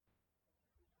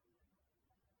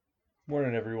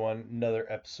Morning, everyone. Another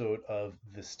episode of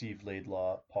the Steve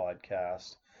Laidlaw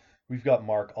podcast. We've got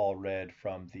Mark Allred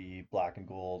from the Black and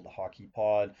Gold Hockey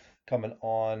Pod coming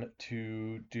on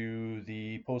to do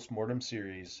the Postmortem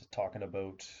series, talking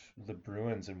about the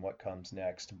Bruins and what comes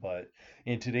next. But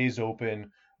in today's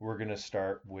open, we're going to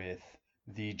start with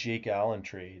the Jake Allen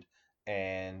trade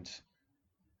and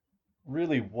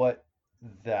really what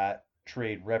that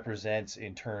trade represents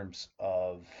in terms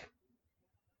of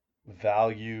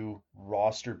value,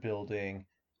 roster building,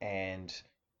 and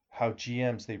how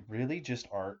GMs they really just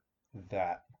aren't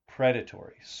that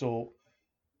predatory. So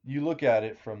you look at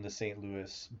it from the St.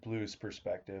 Louis Blues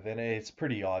perspective, and it's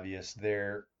pretty obvious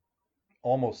they're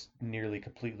almost nearly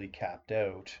completely capped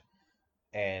out,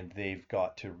 and they've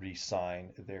got to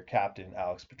re-sign their captain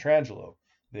Alex Pietrangelo.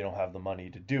 They don't have the money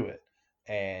to do it.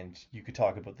 And you could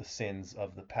talk about the sins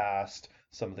of the past,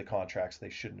 some of the contracts they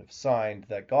shouldn't have signed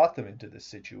that got them into this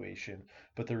situation.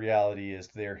 But the reality is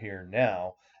they're here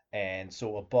now. And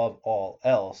so, above all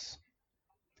else,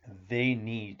 they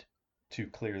need to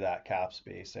clear that cap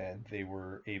space. And they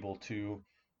were able to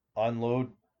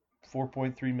unload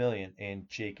 4.3 million in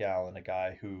Jake Allen, a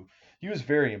guy who he was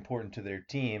very important to their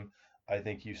team. I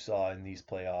think you saw in these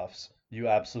playoffs, you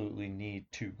absolutely need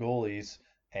two goalies,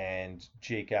 and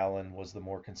Jake Allen was the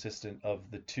more consistent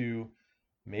of the two,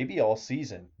 maybe all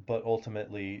season, but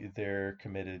ultimately they're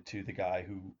committed to the guy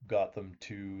who got them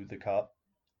to the cup,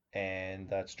 and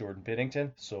that's Jordan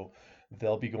Binnington. So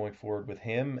they'll be going forward with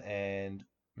him and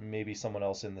maybe someone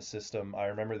else in the system. I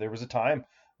remember there was a time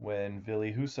when Ville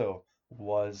Husso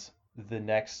was the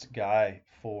next guy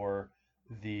for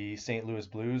the St. Louis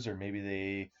Blues, or maybe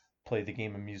they play the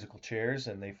game of musical chairs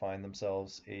and they find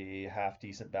themselves a half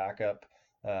decent backup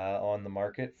on the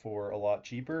market for a lot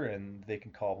cheaper, and they can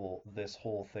cobble this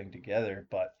whole thing together.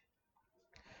 But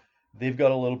they've got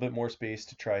a little bit more space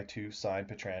to try to sign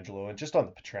Petrangelo. And just on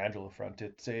the Petrangelo front,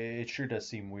 it sure does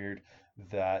seem weird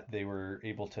that they were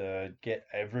able to get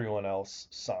everyone else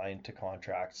signed to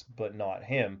contracts, but not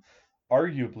him.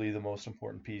 Arguably, the most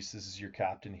important piece, this is your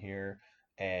captain here,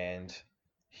 and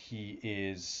he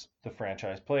is the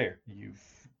franchise player. You've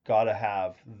got to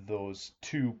have those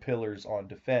two pillars on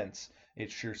defense. It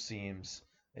sure seems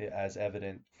as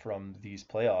evident from these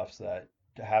playoffs that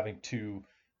having two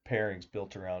pairings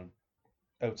built around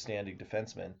outstanding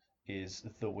defenseman is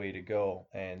the way to go,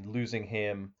 and losing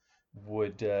him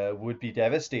would be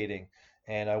devastating.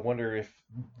 And I wonder if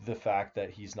the fact that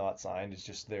he's not signed is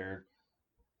just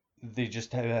they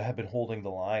just have been holding the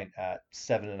line at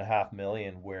 7.5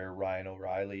 million, where Ryan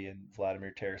O'Reilly and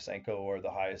Vladimir Tarasenko are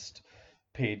the highest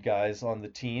paid guys on the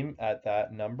team at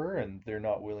that number, and they're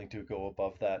not willing to go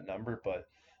above that number. But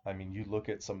I mean, you look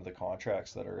at some of the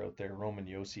contracts that are out there. Roman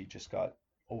Yossi just got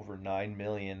over 9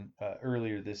 million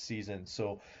earlier this season,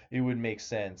 so it would make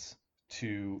sense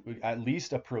to at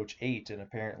least approach 8, and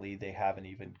apparently they haven't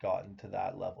even gotten to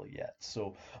that level yet.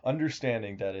 So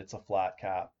understanding that it's a flat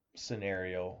cap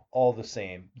scenario, all the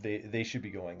same, they should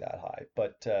be going that high.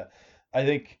 But I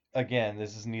think again,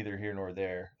 this is neither here nor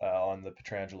there on the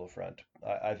Petrangelo front.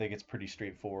 I think it's pretty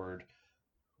straightforward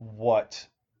what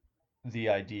the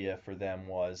idea for them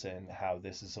was and how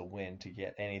this is a win. To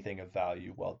get anything of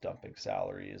value while dumping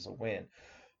salary is a win.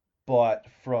 But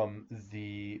from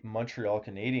the Montreal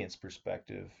Canadiens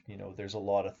perspective, there's a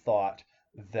lot of thought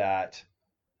that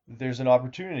there's an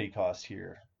opportunity cost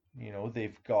here.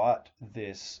 They've got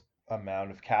this amount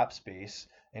of cap space,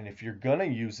 and if you're gonna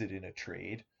use it in a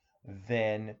trade,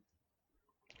 then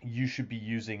you should be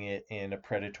using it in a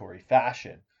predatory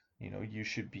fashion. You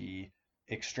should be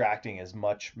extracting as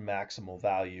much maximal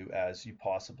value as you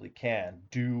possibly can.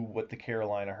 Do what the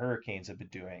Carolina Hurricanes have been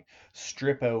doing.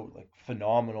 Strip out like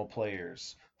phenomenal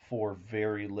players for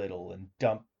very little and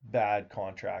dump bad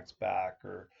contracts back,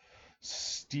 or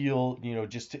steal,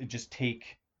 just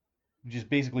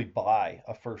basically buy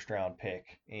a first round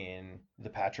pick in the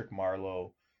Patrick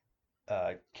Marleau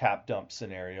cap dump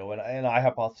scenario. And I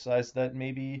hypothesized that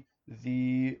maybe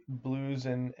the Blues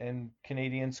and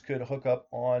Canadians could hook up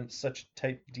on such a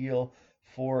type deal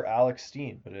for Alex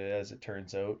Steen. But as it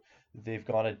turns out, they've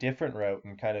gone a different route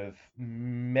and kind of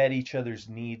met each other's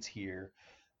needs here.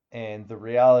 And the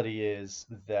reality is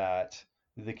that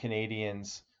the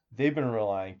Canadians, they've been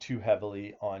relying too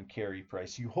heavily on Carey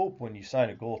Price. You hope when you sign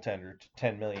a goaltender to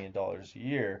 $10 million a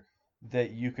year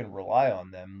that you can rely on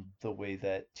them the way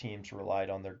that teams relied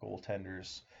on their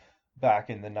goaltenders back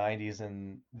in the 90s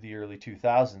and the early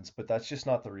 2000s. But that's just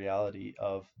not the reality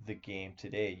of the game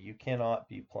today. You cannot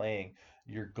be playing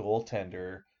your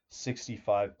goaltender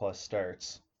 65 plus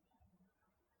starts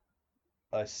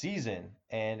a season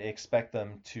and expect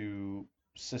them to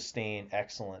sustain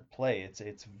excellent play.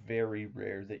 It's very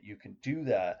rare that you can do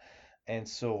that. And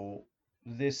so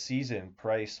this season,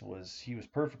 Price was he was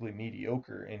perfectly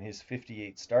mediocre in his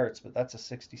 58 starts, but that's a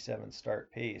 67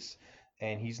 start pace.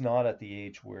 And he's not at the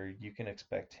age where you can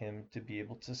expect him to be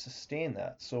able to sustain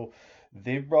that. So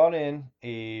they've brought in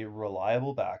a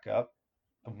reliable backup,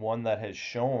 one that has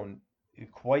shown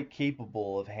quite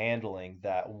capable of handling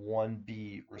that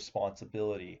 1B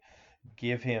responsibility.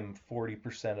 Give him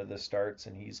 40% of the starts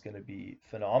and he's going to be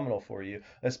phenomenal for you,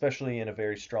 especially in a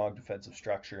very strong defensive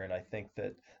structure. And I think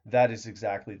that that is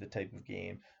exactly the type of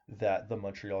game that the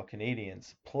Montreal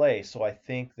Canadiens play. So I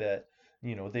think that,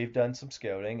 they've done some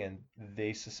scouting and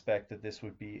they suspect that this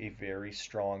would be a very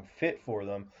strong fit for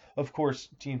them. Of course,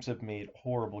 teams have made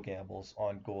horrible gambles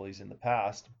on goalies in the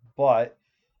past, but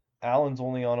Allen's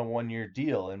only on a 1 year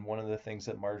deal, and one of the things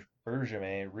that Marc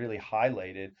Bergevin really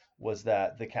highlighted was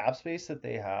that the cap space that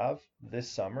they have this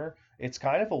summer, it's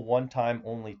kind of a one-time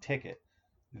only ticket.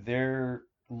 They're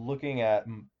looking at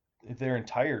their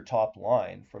entire top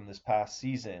line from this past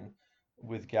season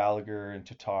with Gallagher and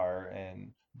Tatar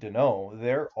and Deneau.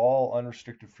 They're all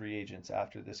unrestricted free agents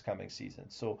after this coming season.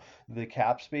 So the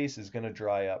cap space is going to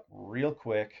dry up real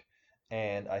quick,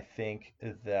 and I think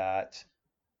that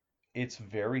it's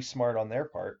very smart on their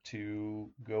part to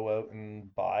go out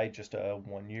and buy just a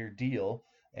 1 year deal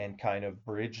and kind of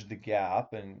bridge the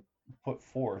gap and put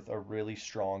forth a really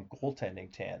strong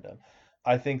goaltending tandem.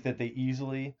 I think that they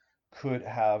easily could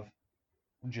have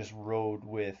just rode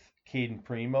with Caden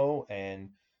Primo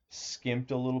and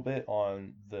skimped a little bit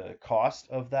on the cost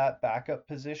of that backup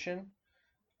position.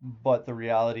 But the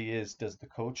reality is, does the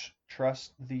coach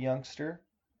trust the youngster?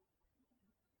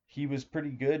 He was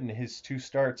pretty good in his two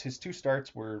starts. His two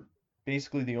starts were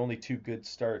basically the only two good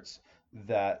starts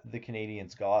that the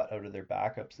Canadians got out of their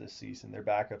backups this season. Their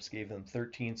backups gave them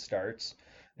 13 starts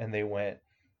and they went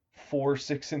 4,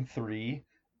 6, and 3.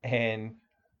 And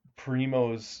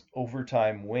Primo's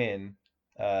overtime win,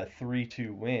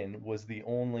 3-2 win, was the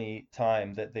only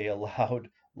time that they allowed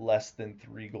less than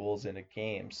 3 goals in a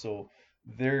game. So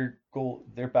their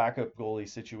backup goalie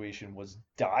situation was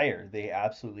dire. They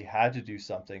absolutely had to do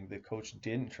something. The coach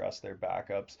didn't trust their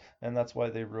backups, and that's why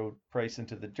they rode Price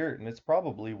into the dirt. And it's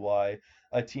probably why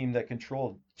a team that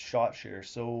controlled shot share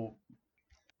so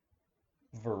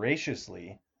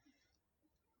voraciously,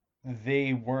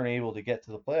 they weren't able to get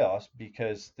to the playoffs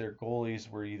because their goalies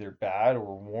were either bad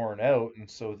or worn out, and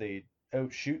so they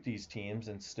outshoot these teams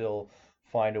and still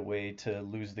find a way to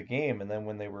lose the game. And then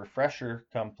when they were fresher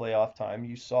come playoff time,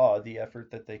 you saw the effort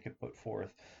that they could put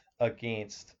forth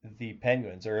against the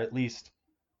Penguins, or at least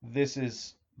this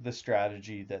is the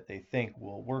strategy that they think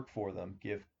will work for them.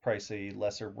 Give Price a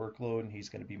lesser workload and he's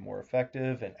going to be more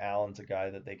effective. And Allen's a guy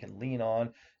that they can lean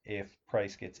on if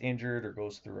Price gets injured or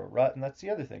goes through a rut. And that's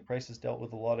the other thing. Price has dealt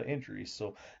with a lot of injuries.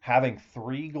 So having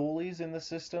three goalies in the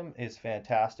system is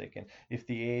fantastic. And if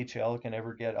the AHL can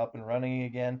ever get up and running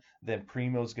again, then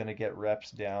Primo's going to get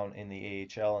reps down in the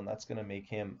AHL, and that's going to make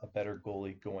him a better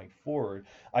goalie going forward.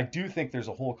 I do think there's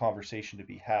a whole conversation to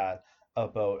be had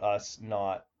about us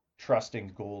not trusting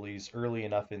goalies early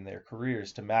enough in their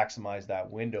careers to maximize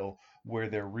that window where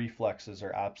their reflexes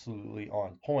are absolutely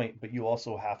on point, but you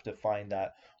also have to find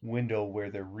that window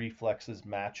where their reflexes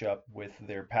match up with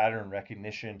their pattern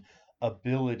recognition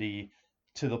ability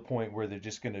to the point where they're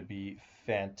just going to be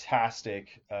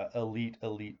fantastic,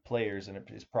 elite players, and it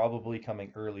is probably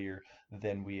coming earlier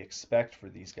than we expect for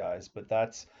these guys. But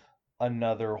that's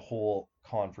another whole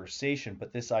conversation.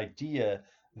 But this idea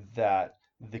that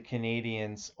the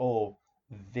Canadians, oh,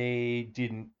 they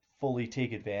didn't fully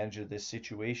take advantage of this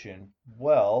situation.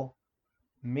 Well,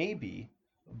 maybe,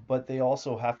 but they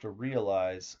also have to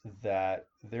realize that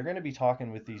they're going to be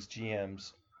talking with these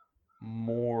GMs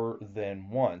more than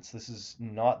once. This is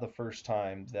not the first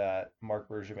time that Marc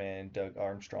Bergevin and Doug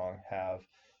Armstrong have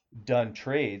done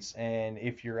trades. And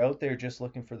if you're out there just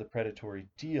looking for the predatory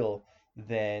deal,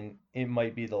 then it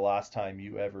might be the last time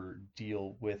you ever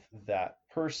deal with that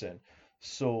person.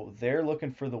 So they're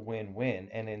looking for the win-win.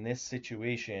 And in this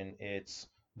situation, it's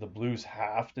the Blues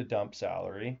have to dump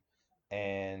salary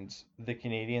and the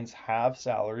Canadians have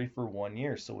salary for 1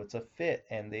 year. So it's a fit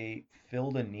and they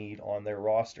filled a need on their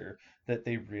roster that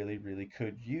they really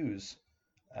could use.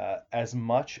 As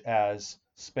much as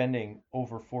spending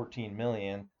over 14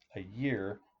 million a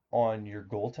year on your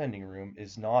goaltending room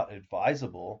is not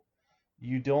advisable,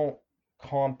 you don't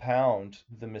compound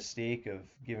the mistake of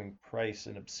giving Price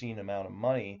an obscene amount of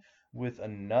money with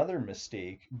another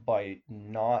mistake by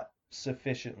not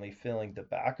sufficiently filling the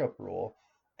backup role,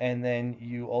 and then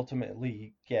you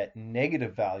ultimately get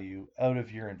negative value out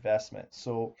of your investment.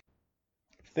 So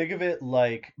Think of it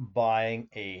like buying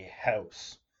a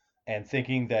house and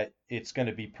thinking that it's going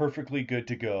to be perfectly good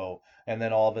to go, and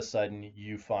then all of a sudden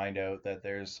you find out that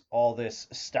there's all this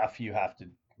stuff you have to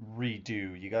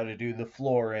redo. You got to do the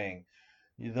flooring,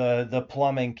 the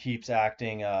plumbing keeps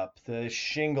acting up, the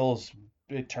shingles,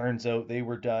 it turns out they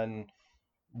were done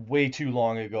way too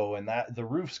long ago, and that the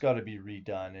roof's got to be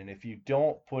redone. And if you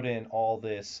don't put in all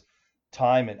this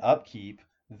time and upkeep,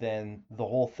 then the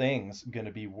whole thing's going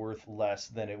to be worth less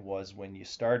than it was when you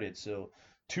started. So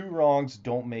two wrongs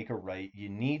don't make a right. You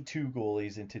need two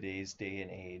goalies in today's day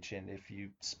and age. And if you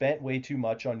spent way too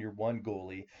much on your one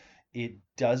goalie, it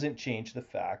doesn't change the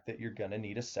fact that you're going to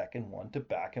need a second one to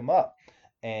back him up.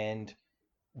 And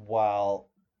while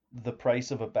the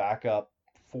price of a backup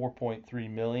 4.3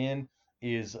 million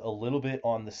is a little bit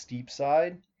on the steep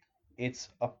side, it's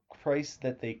a price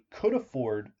that they could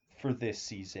afford for this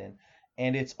season.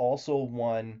 And it's also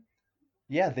one,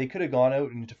 yeah, they could have gone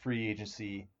out into free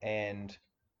agency and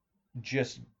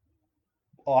just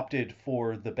opted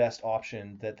for the best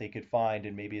option that they could find,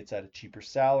 and maybe it's at a cheaper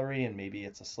salary and maybe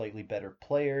it's a slightly better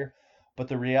player. But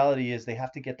the reality is they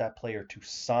have to get that player to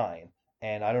sign.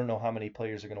 And I don't know how many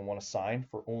players are going to want to sign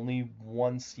for only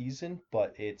one season,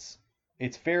 but it's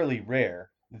fairly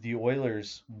rare. The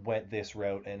Oilers went this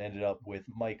route and ended up with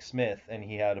Mike Smith, and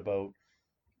he had about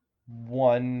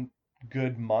one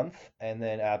good month and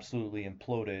then absolutely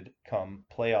imploded come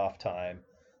playoff time.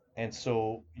 And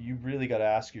so you really got to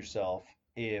ask yourself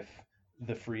if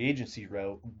the free agency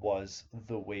route was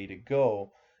the way to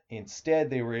go.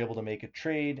 Instead, they were able to make a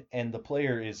trade, and the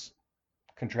player is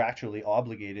contractually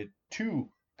obligated to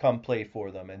come play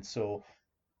for them. And so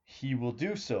he will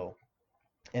do so.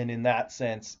 And in that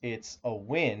sense, it's a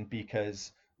win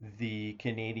because the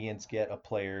Canadians get a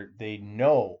player. They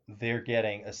know they're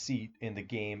getting a seat in the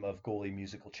game of goalie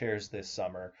musical chairs this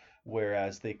summer,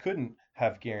 whereas they couldn't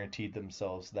have guaranteed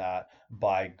themselves that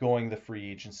by going the free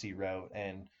agency route.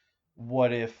 And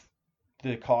what if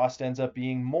the cost ends up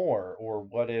being more, or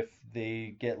what if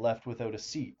they get left without a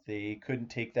seat? They couldn't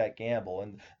take that gamble.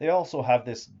 And they also have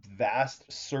this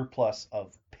vast surplus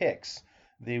of picks.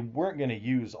 They weren't going to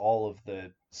use all of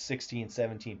the 16,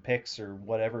 17 picks or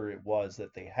whatever it was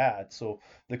that they had. So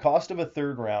the cost of a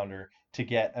third rounder to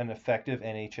get an effective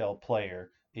NHL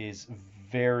player is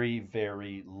very,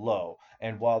 very low.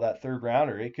 And while that third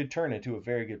rounder, it could turn into a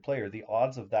very good player, the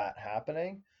odds of that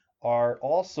happening are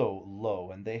also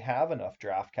low, and they have enough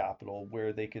draft capital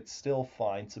where they could still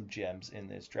find some gems in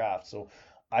this draft. So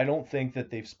I don't think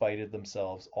that they've spited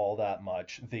themselves all that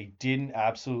much. They didn't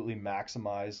absolutely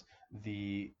maximize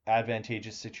the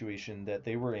advantageous situation that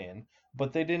they were in,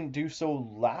 but they didn't do so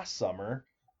last summer,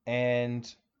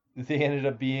 and they ended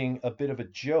up being a bit of a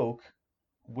joke,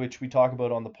 which we talk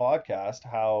about on the podcast,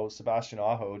 how Sebastian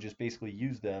Aho just basically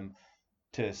used them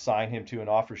to sign him to an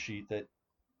offer sheet that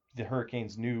the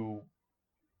Hurricanes knew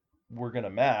were going to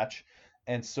match.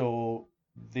 And so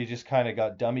they just kind of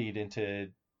got dummied into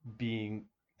being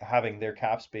having their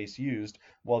cap space used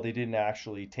while they didn't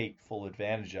actually take full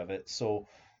advantage of it. So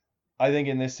I think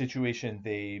in this situation,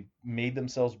 they made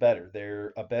themselves better.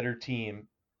 They're a better team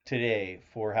today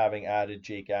for having added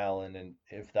Jake Allen. And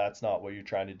if that's not what you're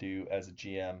trying to do as a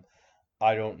GM,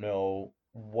 I don't know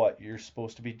what you're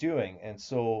supposed to be doing. And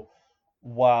so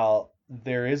while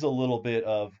there is a little bit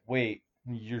of, wait,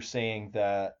 you're saying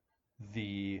that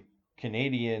the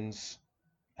Canadians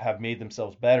have made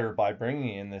themselves better by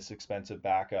bringing in this expensive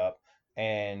backup,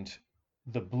 and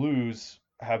the Blues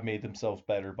have made themselves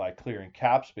better by clearing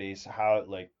cap space. How,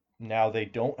 like, now they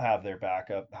don't have their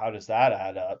backup? How does that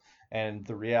add up? And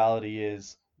the reality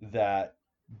is that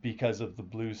because of the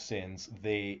Blues sins,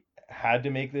 they had to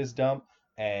make this dump,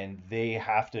 and they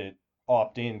have to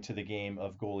opt into the game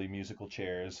of goalie musical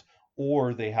chairs,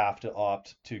 or they have to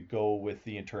opt to go with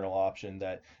the internal option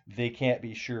that they can't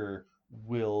be sure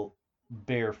will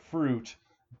bear fruit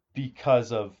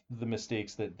because of the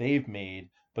mistakes that they've made.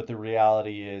 But the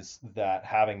reality is that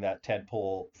having that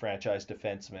tentpole franchise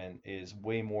defenseman is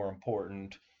way more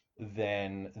important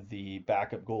than the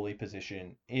backup goalie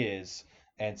position is.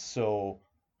 And so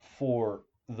for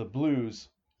the Blues,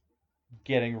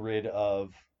 getting rid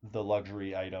of the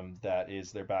luxury item that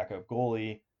is their backup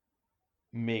goalie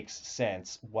makes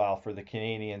sense. While for the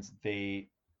Canadians, they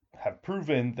have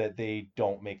proven that they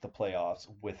don't make the playoffs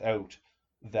without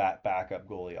that backup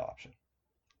goalie option.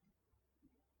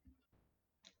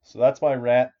 So that's my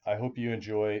rant. I hope you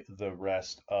enjoy the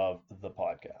rest of the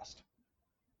podcast.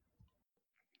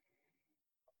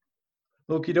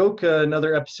 Okie doke,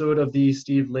 another episode of the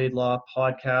Steve Laidlaw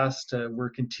podcast. We're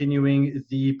continuing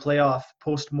the playoff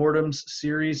postmortems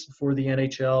series for the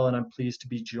NHL, and I'm pleased to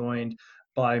be joined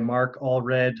by Mark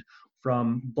Allred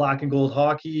from Black and Gold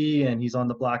Hockey, and he's on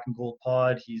the Black and Gold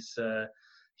Pod. He's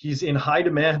in high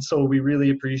demand, so we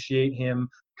really appreciate him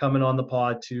coming on the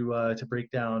pod to break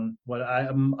down what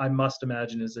I must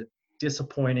imagine is a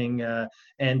disappointing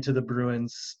end to the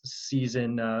Bruins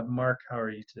season. Mark, how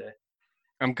are you today?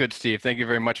 I'm good, Steve. Thank you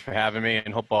very much for having me,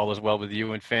 and hope all is well with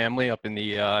you and family up in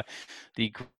the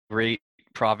great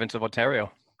province of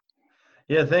Ontario.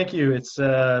 Yeah, thank you. It's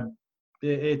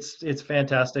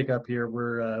fantastic up here.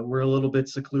 We're a little bit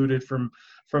secluded from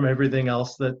everything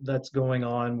else that's going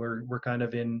on. We're kind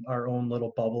of in our own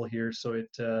little bubble here, so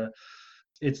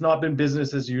it's not been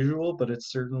business as usual, but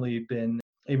it's certainly been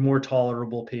a more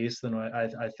tolerable pace than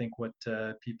I think what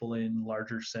people in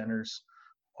larger centers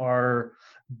are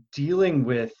dealing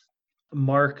with.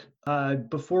 Mark,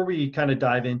 before we kind of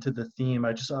dive into the theme,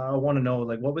 I want to know,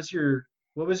 like, what was your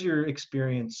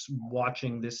experience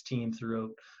watching this team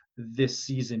throughout this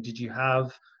season? Did you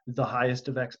have the highest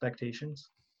of expectations?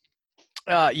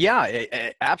 Yeah,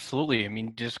 absolutely. I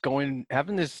mean,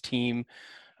 having this team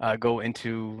go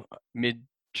into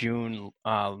mid-June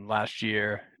last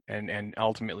year and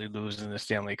ultimately losing the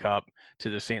Stanley Cup to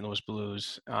the St. Louis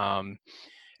Blues.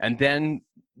 And then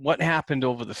what happened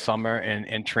over the summer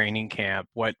and training camp,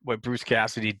 what Bruce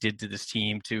Cassidy did to this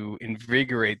team to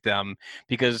invigorate them,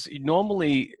 because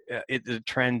normally the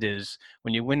trend is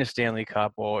when you win a Stanley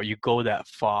Cup or you go that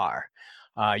far,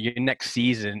 your next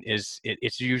season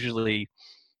it's usually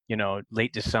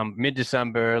late December,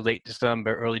 mid-December, late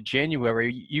December, early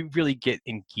January. You really get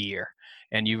in gear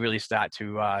and you really start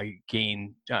to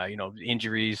gain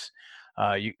injuries,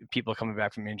 people coming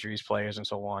back from injuries, players and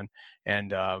so on.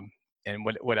 And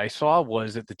what I saw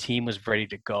was that the team was ready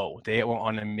to go. They were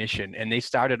on a mission, and they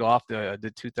started off the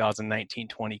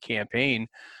 2019-20 campaign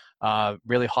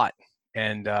really hot.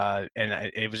 And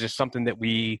it was just something that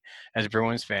we, as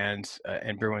Bruins fans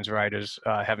and Bruins writers,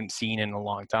 haven't seen in a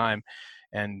long time.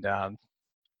 And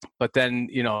but then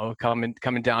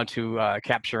coming down to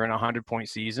capturing a 100-point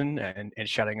season and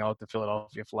shutting out the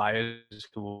Philadelphia Flyers,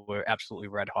 who were absolutely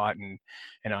red hot and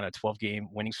on a 12-game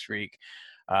winning streak.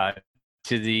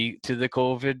 To the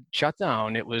COVID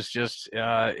shutdown, it was just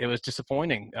it was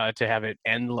disappointing to have it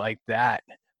end like that.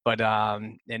 But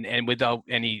and without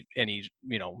any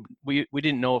we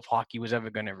didn't know if hockey was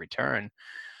ever going to return.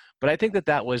 But I think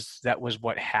that was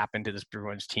what happened to this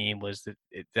Bruins team, was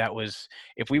that was,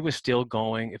 if we were still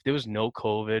going, if there was no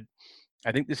COVID,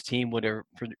 I think this team would have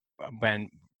been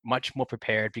much more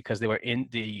prepared, because they were in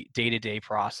the day-to-day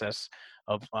process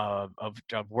of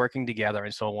working together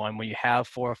and so on. When you have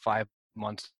 4 or 5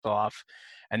 months off,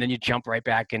 and then you jump right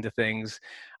back into things,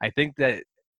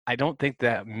 I don't think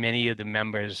that many of the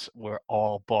members were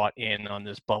all bought in on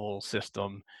this bubble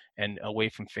system and away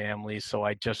from families. So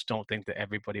I just don't think that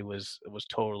everybody was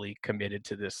totally committed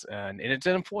to this, and it's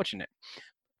unfortunate.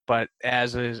 But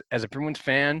as a Bruins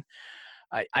fan,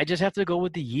 I just have to go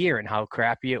with the year and how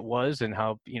crappy it was, and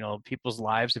how people's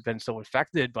lives have been so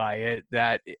affected by it,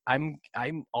 that I'm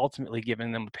ultimately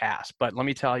giving them a pass. But let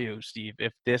me tell you, Steve,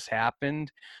 if this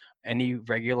happened, any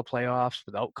regular playoffs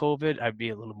without COVID, I'd be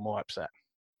a little more upset.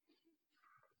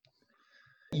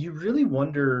 You really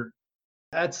wonder,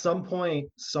 at some point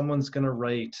someone's going to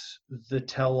write the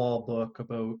tell-all book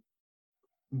about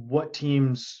what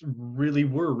teams really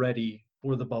were ready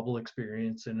for the bubble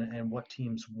experience and what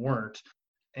teams weren't.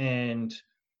 And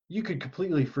you could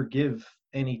completely forgive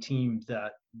any team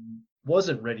that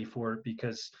wasn't ready for it,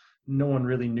 because no one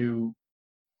really knew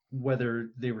whether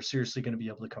they were seriously going to be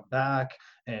able to come back,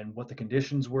 and what the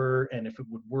conditions were, and if it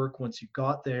would work once you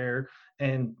got there,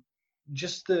 and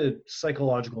just the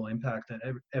psychological impact that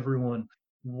everyone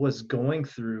was going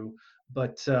through.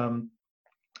 But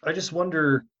I just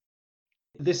wonder,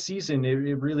 this season it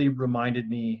really reminded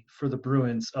me for the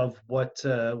Bruins of what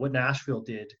Nashville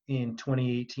did in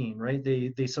 2018, right?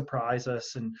 They surprise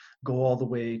us and go all the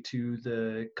way to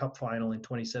the Cup final in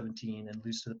 2017 and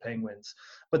lose to the Penguins,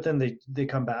 but then they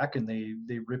come back and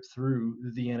they rip through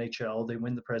the NHL. They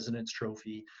win the President's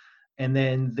Trophy, and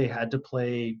then they had to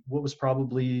play what was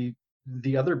probably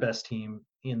the other best team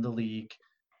in the league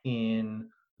in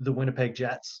the Winnipeg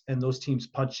Jets, and those teams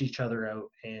punched each other out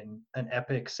in an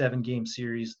epic 7-game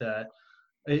series that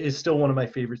is still one of my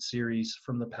favorite series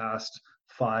from the past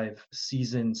 5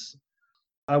 seasons.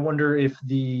 I wonder if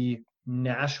the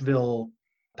Nashville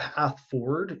path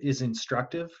forward is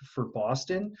instructive for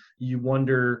Boston. You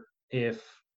wonder if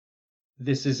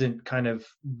this isn't kind of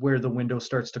where the window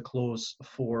starts to close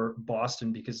for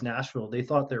Boston, because Nashville, they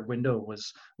thought their window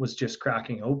was just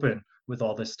cracking open with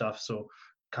all this stuff. So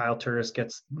Kyle Turris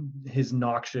gets his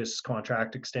noxious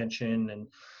contract extension,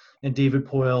 and David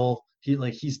Poile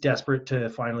he's desperate to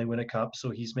finally win a cup, so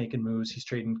he's making moves. He's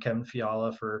trading Kevin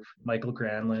Fiala for Michael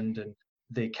Granlund, and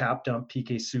they cap dump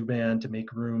PK Subban to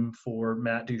make room for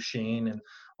Matt Duchene, and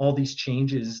all these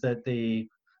changes that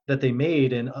they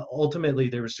made. And ultimately,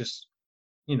 there was just,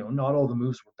 not all the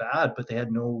moves were bad, but they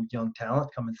had no young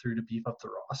talent coming through to beef up the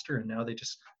roster, and now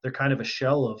they're kind of a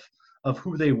shell of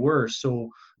who they were. So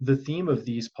the theme of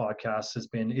these podcasts has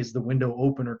been, is the window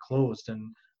open or closed?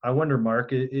 And I wonder, Mark,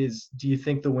 do you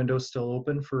think the window's still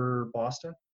open for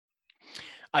Boston?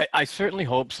 I certainly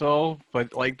hope so,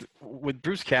 but like with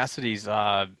Bruce Cassidy's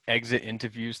exit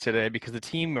interviews today, because the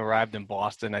team arrived in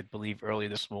Boston, I believe, early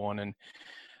this morning,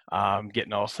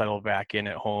 getting all settled back in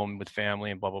at home with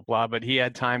family and blah blah blah. But he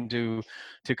had time to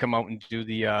come out and do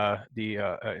the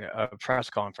press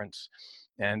conference,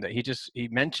 and he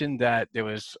mentioned that there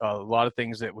was a lot of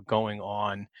things that were going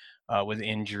on with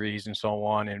injuries and so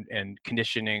on, and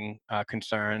conditioning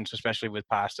concerns, especially with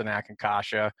Pasternak and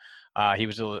Kasha.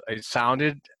 It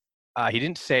sounded, he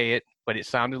didn't say it, but it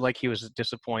sounded like he was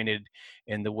disappointed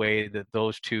in the way that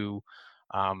those two.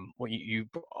 Well, you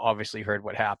obviously heard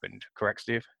what happened, correct,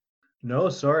 Steve? No,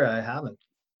 sorry, I haven't.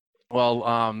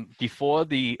 Well, before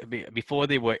they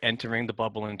were entering the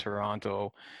bubble in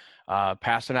Toronto,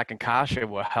 Pasternak and Kasha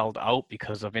were held out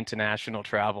because of international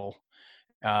travel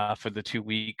for the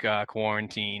 2-week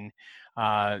quarantine.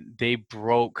 They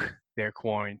broke their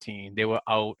quarantine. They were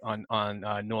out on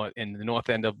in the north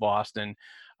end of Boston,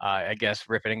 I guess,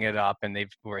 ripping it up, and they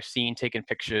were seen taking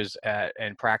pictures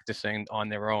and practicing on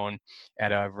their own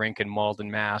at a rink in Malden,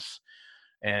 Mass.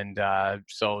 And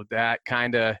so that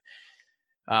kind of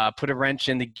put a wrench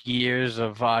in the gears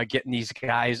of getting these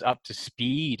guys up to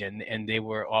speed, and they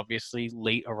were obviously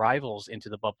late arrivals into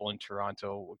the bubble in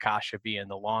Toronto, Kasha being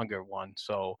the longer one.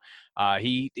 So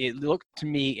it looked to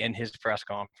me in his press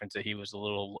conference that he was a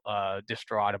little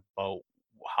distraught about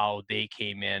how they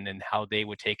came in and how they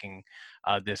were taking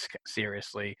this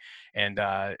seriously. And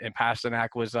Pasternak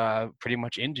was pretty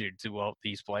much injured throughout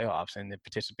these playoffs and the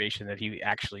participation that he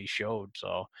actually showed.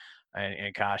 So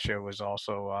and Kasha was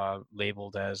also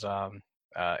labeled as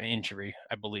injury,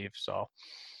 I believe. So,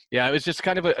 yeah, it was just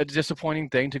kind of a disappointing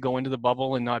thing to go into the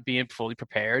bubble and not being fully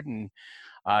prepared. And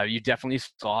you definitely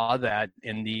saw that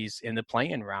in the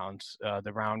play-in rounds,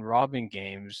 the round robin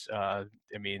games. I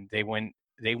mean, they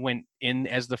went in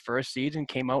as the first seed and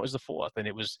came out as the fourth, and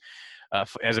it was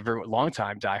as a very long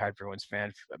time diehard Bruins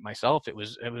fan myself, it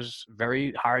was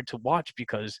very hard to watch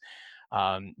because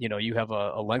you have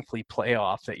a lengthy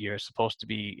playoff that you're supposed to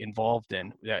be involved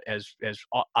in, as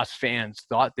us fans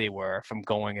thought they were from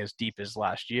going as deep as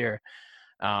last year,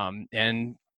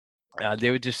 and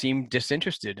they would just seem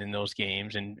disinterested in those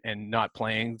games and not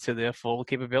playing to their full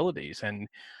capabilities, and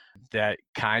that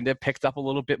kind of picked up a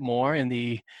little bit more in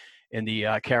the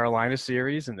Carolina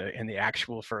series and the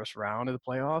actual first round of the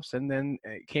playoffs. And then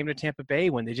it came to Tampa Bay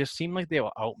when they just seemed like they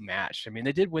were outmatched. I mean,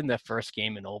 they did win the first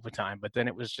game in overtime, but then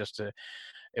it was just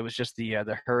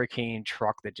the Hurricane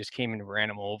truck that just came and ran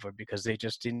them over because they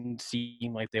just didn't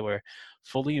seem like they were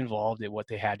fully involved in what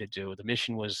they had to do. The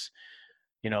mission was,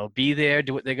 be there,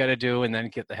 do what they got to do, and then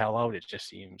get the hell out. It just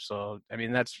seems. So, I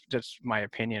mean, that's just my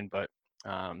opinion, but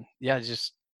yeah,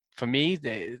 just for me,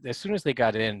 as soon as they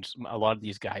got in, a lot of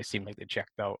these guys seemed like they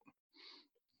checked out.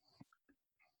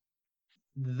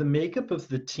 The makeup of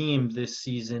the team this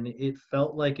season, it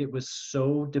felt like it was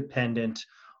so dependent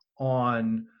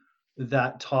on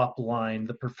that top line,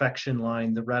 the perfection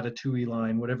line, the ratatouille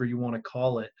line, whatever you want to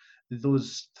call it.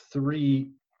 Those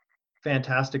three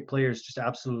fantastic players just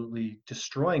absolutely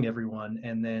destroying everyone.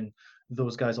 And then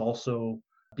those guys also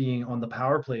being on the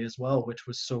power play as well, which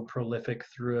was so prolific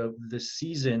throughout this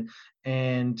season.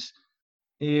 And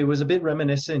it was a bit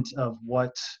reminiscent of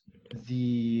what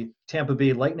the Tampa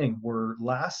Bay Lightning were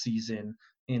last season,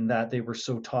 in that they were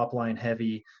so top line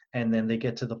heavy, and then they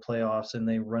get to the playoffs and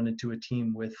they run into a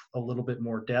team with a little bit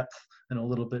more depth and a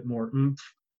little bit more oomph,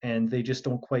 and they just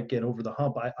don't quite get over the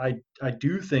hump. I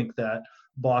do think that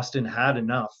Boston had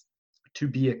enough to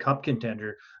be a cup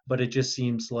contender, but it just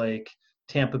seems like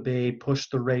Tampa Bay pushed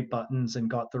the right buttons and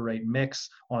got the right mix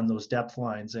on those depth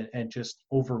lines, and just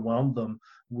overwhelmed them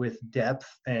with depth.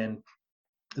 And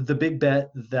the big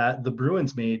bet that the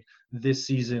Bruins made this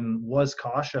season was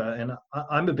Kasha, and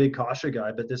I'm a big Kasha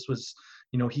guy, but this was,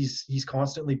 he's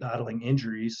constantly battling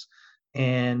injuries,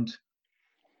 and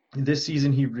this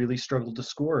season he really struggled to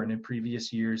score. And in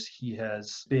previous years, he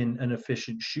has been an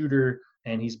efficient shooter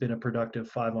and he's been a productive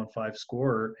 5-on-5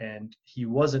 scorer, and he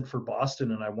wasn't for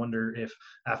Boston. And I wonder if,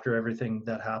 after everything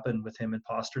that happened with him and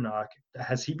Pasternak,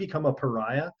 has he become a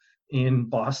pariah in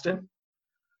Boston?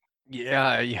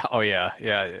 Yeah. Oh, yeah.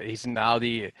 Yeah. He's now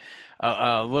the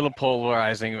little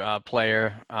polarizing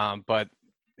player, but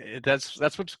that's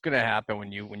what's going to happen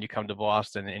when you come to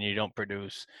Boston and you don't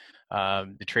produce.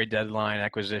 The trade deadline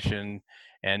acquisition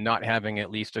and not having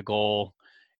at least a goal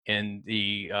in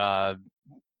the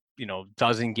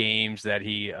dozen games that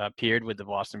he appeared with the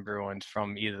Boston Bruins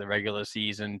from either the regular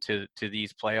season to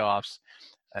these playoffs.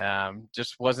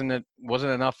 Just wasn't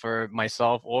enough for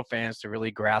myself or fans to really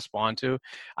grasp onto.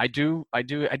 I did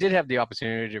have the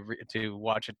opportunity to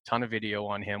watch a ton of video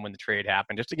on him when the trade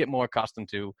happened, just to get more accustomed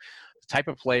to the type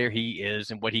of player he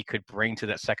is and what he could bring to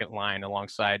that second line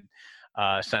alongside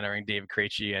centering David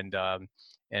Krejci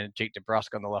and Jake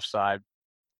DeBrusk on the left side.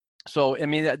 So, I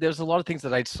mean, there's a lot of things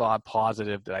that I saw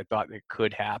positive that I thought that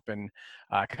could happen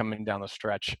coming down the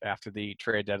stretch after the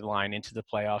trade deadline into the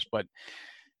playoffs. But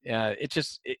it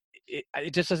just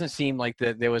doesn't seem like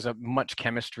that there was a much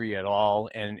chemistry at all,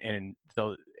 and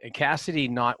Cassidy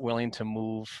not willing to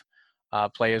move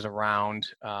players around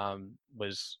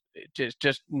was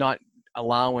just not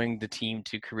allowing the team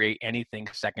to create anything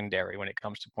secondary when it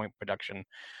comes to point production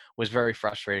was very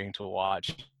frustrating to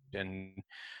watch. And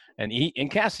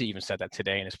Cassidy even said that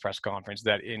today in his press conference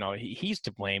that he's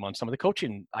to blame on some of the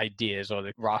coaching ideas or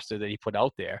the roster that he put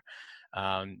out there.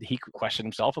 He questioned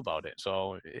himself about it.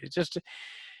 So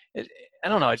I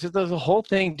don't know. It's just the whole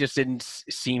thing just didn't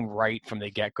seem right from the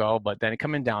get go. But then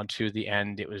coming down to the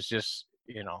end, it was just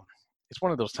it's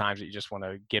one of those times that you just want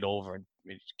to get over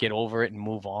it and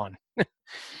move on.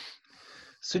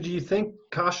 So do you think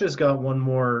Kasha's got one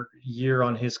more year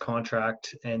on his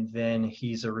contract and then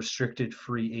he's a restricted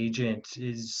free agent?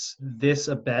 Is this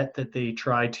a bet that they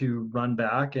try to run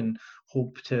back and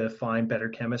hope to find better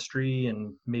chemistry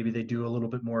and maybe they do a little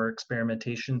bit more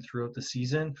experimentation throughout the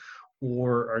season?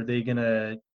 Or are they going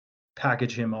to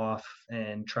package him off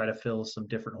and try to fill some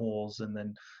different holes and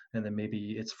then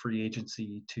maybe it's free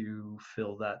agency to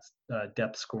fill that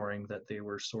depth scoring that they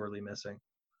were sorely missing?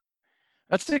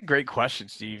 That's a great question,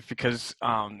 Steve, because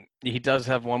he does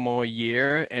have one more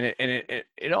year, and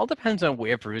it all depends on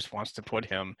where Bruce wants to put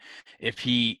him. If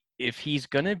he's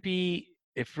gonna be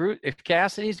if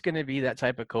Cassidy's gonna be that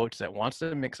type of coach that wants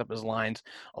to mix up his lines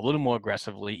a little more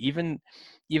aggressively, even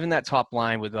that top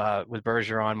line with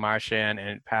Bergeron, Marchand,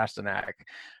 and Pasternak,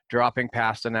 dropping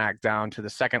Pasternak down to the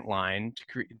second line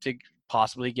to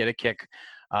possibly get a kick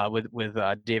with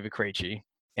David Krejci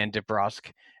and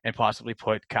DeBrusk, and possibly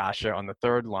put Kasha on the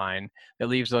third line. That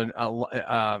leaves a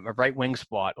right wing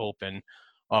spot open,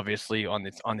 obviously on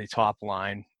the top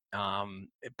line.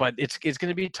 But it's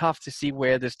going to be tough to see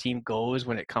where this team goes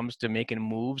when it comes to making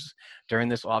moves during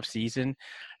this off season.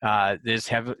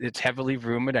 It's heavily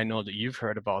rumored. I know that you've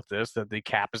heard about this, that the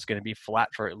cap is going to be flat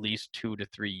for at least 2 to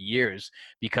 3 years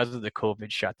because of the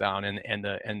COVID shutdown and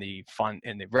the fund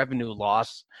and the revenue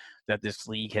loss that this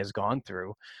league has gone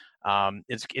through.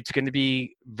 It's going to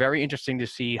be very interesting to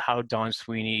see how Don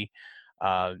Sweeney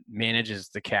manages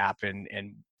the cap and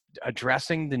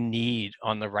addressing the need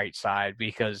on the right side,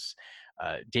 because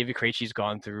David Krejci's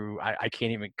gone through, I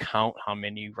can't even count how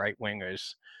many right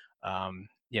wingers, um,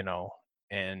 you know,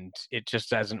 and it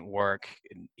just doesn't work.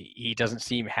 He doesn't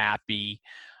seem happy,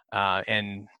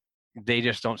 and they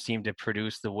just don't seem to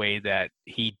produce the way that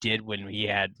he did when he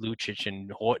had Lucic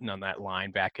and Horton on that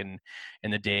line back in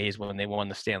the days when they won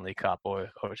the Stanley Cup or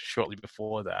shortly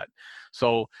before that.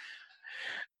 So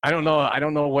I don't know. I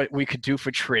don't know what we could do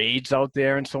for trades out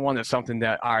there and so on. That's something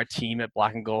that our team at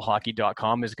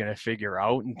blackandgoldhockey.com is going to figure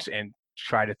out and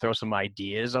try to throw some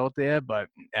ideas out there. But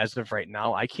as of right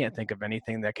now, I can't think of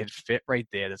anything that could fit right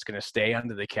there that's going to stay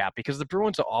under the cap, because the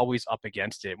Bruins are always up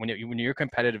against it. When you're a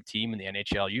competitive team in the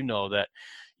NHL, you know that,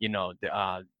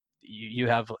 you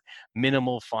have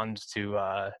minimal funds to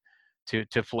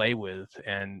play with,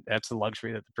 and that's the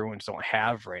luxury that the Bruins don't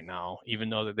have right now. Even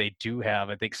though that they do have,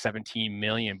 I think, 17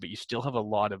 million, but you still have a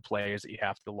lot of players that you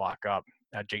have to lock up.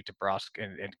 Jake DeBrusk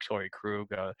and Torrey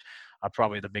Krug are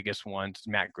probably the biggest ones.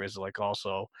 Matt Grzelcyk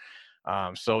also.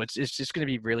 So it's just going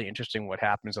to be really interesting what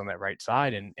happens on that right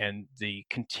side, and the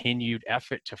continued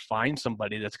effort to find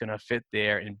somebody that's going to fit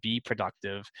there and be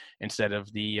productive instead of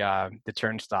the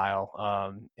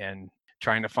turnstile, and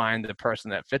trying to find the person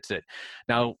that fits it.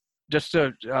 Now, just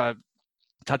to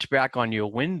touch back on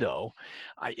your window,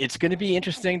 it's going to be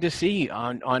interesting to see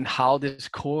on how this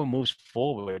core moves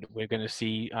forward. We're going to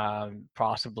see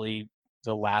possibly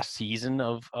the last season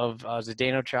of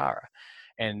Zdeno Chara,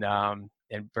 and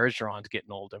Bergeron's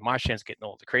getting older, Marchand's getting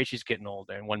older, Krejci's getting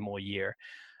older, and one more year.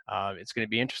 It's going to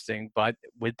be interesting, but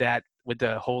with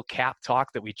the whole cap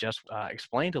talk that we just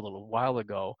explained a little while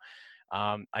ago,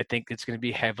 I think it's going to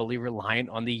be heavily reliant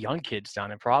on the young kids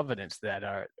down in Providence that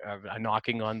are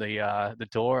knocking on the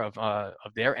door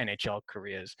of their NHL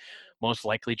careers. Most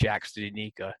likely Jack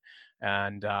Studnicka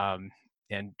and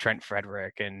Trent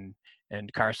Frederick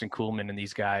and Carson Kuhlman and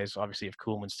these guys. Obviously, if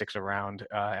Kuhlman sticks around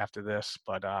after this,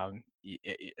 but I mean,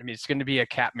 it's going to be a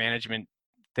cap management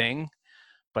thing.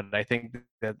 But I think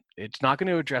that it's not going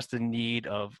to address the need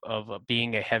of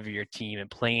being a heavier team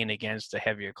and playing against the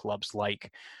heavier clubs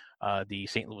like the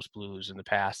St. Louis Blues in the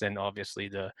past, and obviously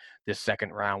this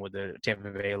second round with the Tampa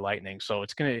Bay Lightning. So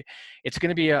it's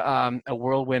gonna be a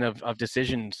whirlwind of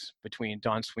decisions between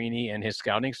Don Sweeney and his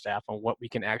scouting staff on what we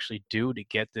can actually do to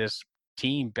get this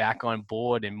team back on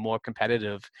board and more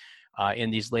competitive in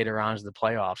these later rounds of the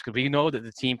playoffs. Because we know that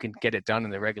the team can get it done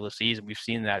in the regular season. We've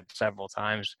seen that several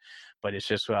times, but it's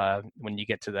just when you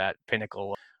get to that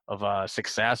pinnacle of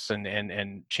success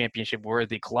and championship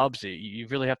worthy clubs, you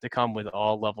really have to come with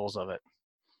all levels of it.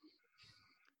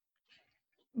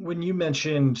 When you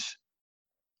mentioned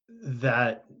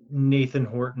that Nathan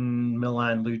Horton,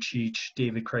 Milan Lucic,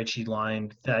 David Krejci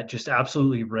line that just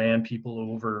absolutely ran people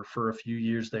over for a few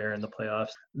years there in the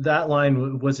playoffs, that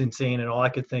line was insane, and all I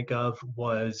could think of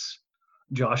was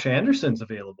Josh Anderson's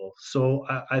available. So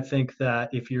I think that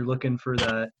if you're looking for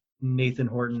that Nathan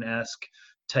Horton-esque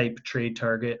type trade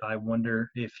target, I wonder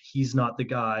if he's not the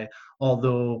guy.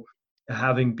 Although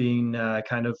having been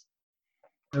kind of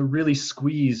really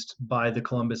squeezed by the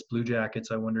Columbus Blue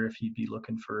Jackets, I wonder if he'd be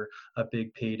looking for a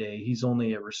big payday. He's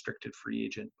only a restricted free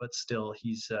agent, but still,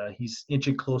 he's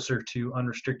inching closer to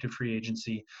unrestricted free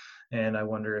agency, and I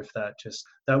wonder if that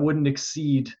wouldn't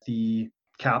exceed the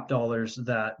cap dollars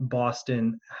that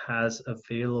Boston has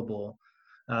available.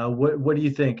 What do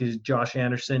you think? Is Josh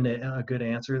Anderson a good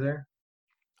answer there?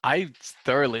 I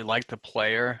thoroughly like the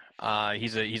player.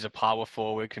 He's a power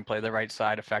forward, can play the right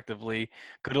side effectively,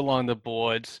 good along the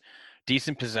boards,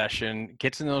 decent possession,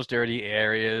 gets in those dirty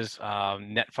areas,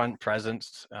 net front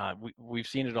presence. We've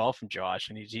seen it all from Josh,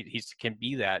 and he's can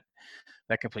be that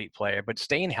complete player. But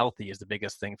staying healthy is the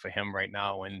biggest thing for him right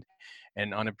now,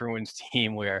 and on a Bruins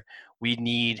team where we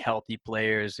need healthy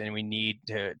players and we need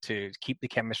to keep the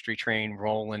chemistry train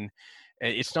rolling.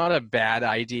 It's not a bad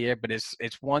idea, but it's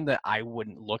one that I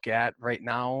wouldn't look at right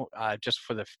now, just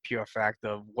for the pure fact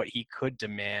of what he could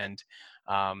demand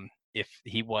if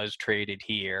he was traded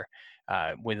here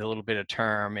with a little bit of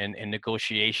term and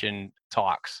negotiation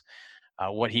talks.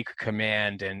 What he could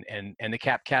command and the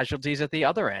cap casualties at the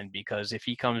other end, because if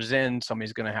he comes in,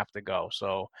 somebody's going to have to go.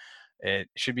 So it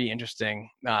should be interesting.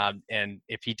 And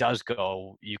if he does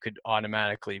go, you could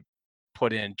automatically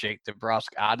put in Jake DeBrusk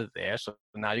out of there. So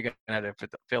now you're going to have to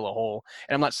fill a hole.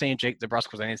 And I'm not saying Jake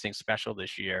DeBrusk was anything special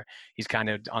this year. He's kind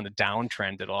of on the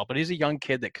downtrend at all, but he's a young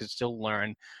kid that could still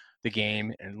learn the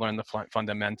game and learn the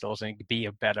fundamentals and be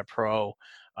a better pro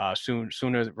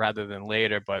sooner rather than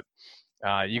later. But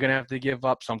you're going to have to give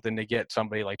up something to get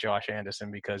somebody like Josh Anderson,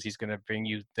 because he's going to bring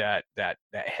you that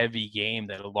heavy game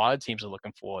that a lot of teams are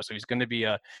looking for. So he's going to be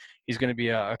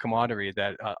a commodity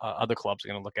that other clubs are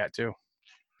going to look at too.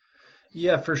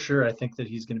 Yeah, for sure. I think that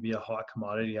he's going to be a hot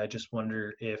commodity. I just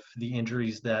wonder if the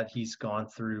injuries that he's gone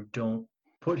through don't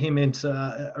put him into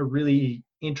a really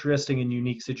interesting and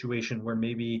unique situation where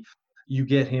maybe you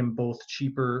get him both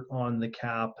cheaper on the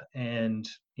cap and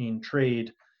in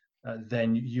trade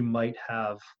than you might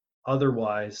have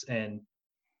otherwise. And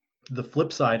the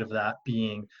flip side of that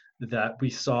being that we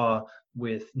saw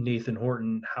with Nathan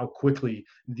Horton how quickly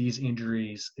these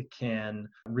injuries can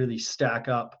really stack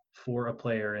up for a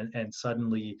player, and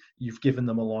suddenly you've given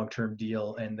them a long-term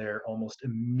deal and they're almost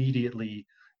immediately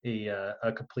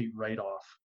a complete write-off.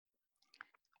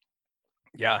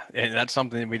 Yeah, and that's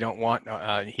something we don't want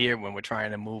here when we're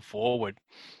trying to move forward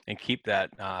and keep that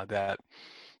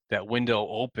window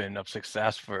open of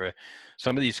success for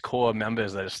some of these core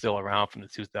members that are still around from the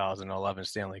 2011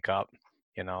 Stanley Cup.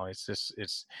 You know,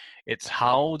 it's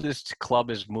how this club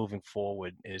is moving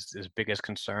forward is his biggest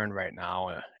concern right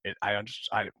now.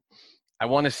 I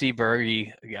want to see Berge,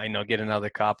 get another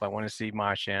cup. I want to see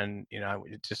Marchand.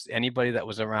 Just anybody that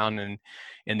was around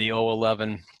in the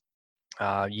 011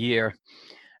 year.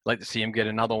 I'd like to see him get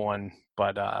another one,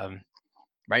 but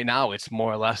right now it's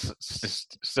more or less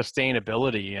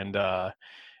sustainability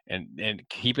and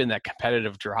keeping that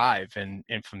competitive drive. And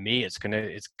for me, it's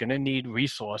gonna need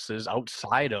resources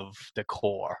outside of the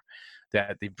core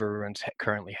that the Bruins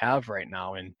currently have right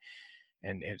now. And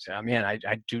it's,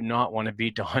 I do not want to be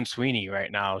Don Sweeney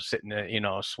right now, sitting there,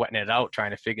 sweating it out,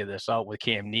 trying to figure this out with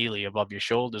Cam Neely above your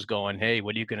shoulders going, hey,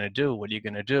 what are you going to do? What are you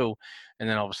going to do? And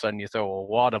then all of a sudden you throw a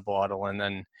water bottle and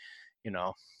then,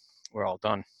 we're all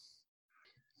done.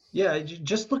 Yeah,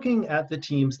 just looking at the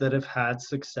teams that have had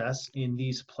success in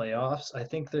these playoffs, I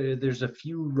think there's a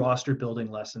few roster building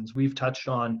lessons. We've touched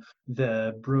on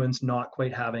the Bruins not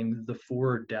quite having the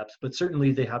forward depth, but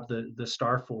certainly they have the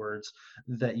star forwards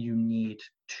that you need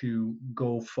to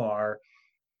go far.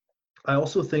 I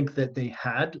also think that they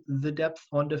had the depth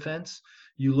on defense.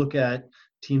 You look at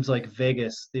teams like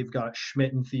Vegas, they've got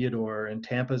Schmidt and Theodore, and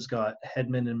Tampa's got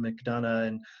Hedman and McDonough,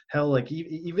 and hell, like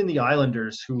even the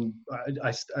Islanders, who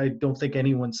I don't think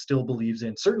anyone still believes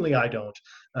in. Certainly, I don't.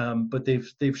 But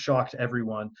they've shocked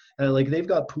everyone. Like they've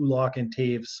got Pulak and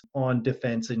Taves on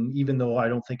defense, and even though I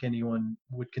don't think anyone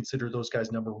would consider those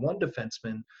guys number one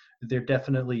defensemen, they're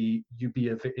definitely you'd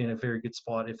be in a very good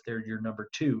spot if they're your number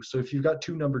two. So if you've got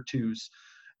two number twos,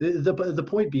 the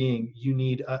point being you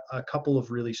need a couple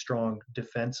of really strong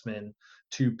defensemen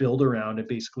to build around and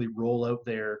basically roll out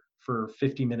there for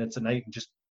 50 minutes a night and just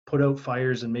put out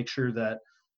fires and make sure that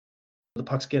the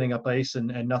puck's getting up ice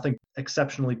and nothing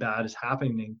exceptionally bad is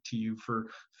happening to you for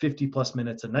 50 plus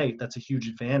minutes a night. That's a huge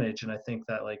advantage. And I think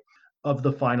that like of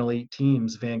the final 8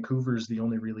 teams, Vancouver's the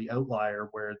only really outlier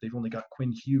where they've only got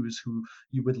Quinn Hughes, who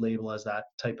you would label as that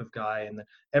type of guy. And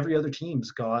every other team's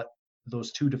got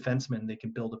those two defensemen they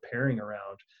can build a pairing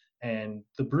around. And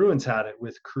the Bruins had it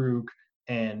with Krug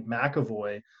and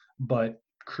McAvoy, but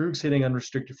Krug's hitting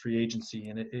unrestricted free agency,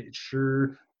 and it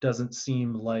sure doesn't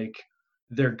seem like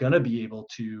they're going to be able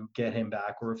to get him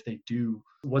back. Or if they do,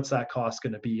 what's that cost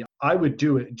going to be? I would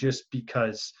do it just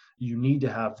because you need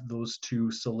to have those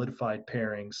two solidified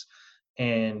pairings.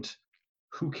 And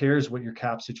who cares what your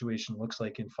cap situation looks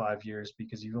like in 5 years,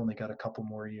 because you've only got a couple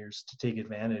more years to take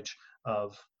advantage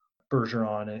of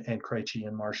Bergeron and Krejci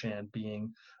and Marchand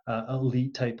being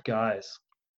elite type guys.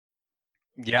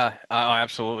 Yeah,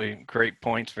 absolutely. Great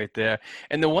points right there.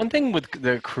 And the one thing with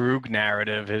the Krug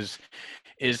narrative is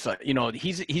he's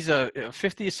a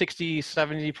 50, 60,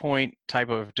 70 point type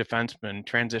of defenseman,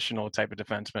 transitional type of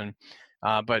defenseman,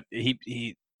 but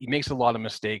he makes a lot of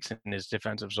mistakes in his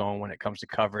defensive zone when it comes to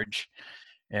coverage,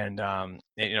 and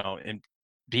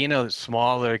being a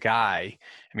smaller guy.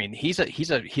 I mean, he's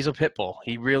a pit bull.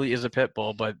 He really is a pit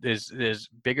bull. But there's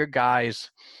bigger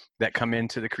guys that come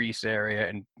into the crease area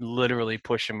and literally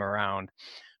push him around.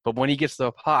 But when he gets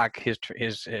the puck, his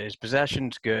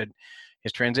possession's good,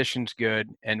 his transition's good,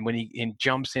 and when he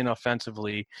jumps in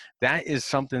offensively, that is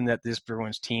something that this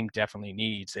Bruins team definitely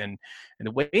needs. And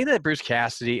the way that Bruce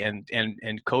Cassidy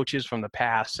and coaches from the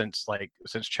past,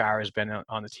 since Chara has been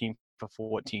on the team for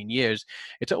 14 years,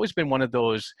 it's always been one of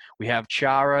those. We have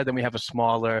Chara, then we have a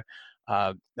smaller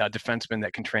defenseman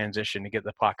that can transition to get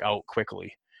the puck out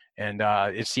quickly. And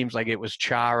it seems like it was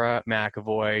Chara,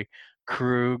 McAvoy,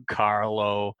 Krug,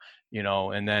 Carlo,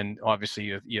 and then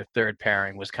obviously your third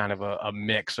pairing was kind of a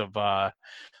mix of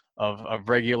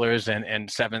regulars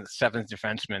and seventh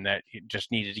defenseman that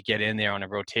just needed to get in there on a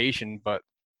rotation. But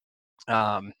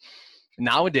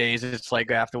nowadays, it's like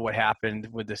after what happened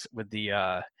with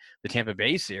the Tampa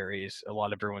Bay series, a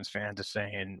lot of Bruins fans are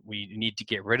saying we need to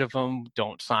get rid of him,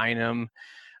 don't sign him.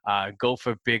 Go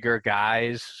for bigger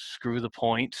guys, screw the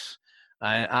points.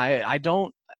 I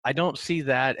don't see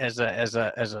that as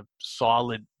a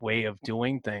solid way of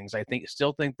doing things. I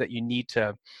still think that you need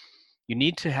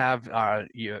to have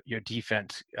your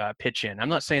defense pitch in. I'm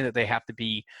not saying that they have to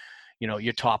be,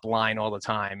 your top line all the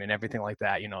time and everything like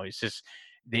that. It's just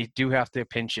they do have to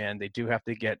pinch in. They do have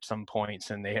to get some points,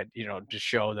 and they had to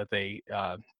show that they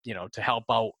to help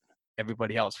out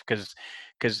everybody else because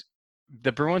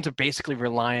the Bruins are basically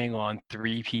relying on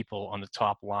 3 people on the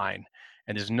top line,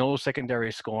 and there's no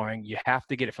secondary scoring. You have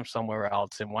to get it from somewhere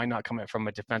else, and why not come in from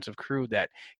a defensive crew that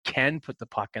can put the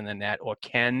puck in the net or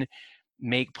can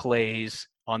make plays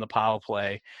on the power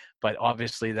play? But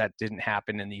obviously that didn't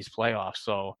happen in these playoffs,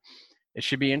 so it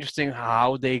should be interesting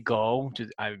how they go.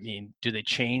 Do they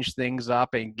change things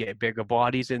up and get bigger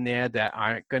bodies in there that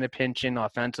aren't going to pinch in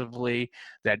offensively,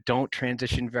 that don't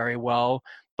transition very well,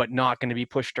 but not going to be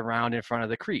pushed around in front of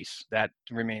the crease? That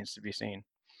remains to be seen.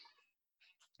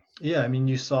 Yeah, I mean,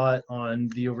 you saw it on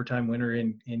the overtime winner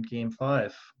in Game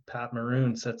 5. Pat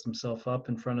Maroon sets himself up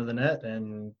in front of the net,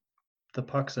 and the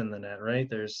puck's in the net, right?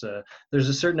 There's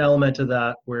a certain element to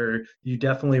that where you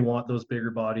definitely want those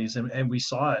bigger bodies, and we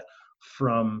saw it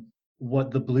from what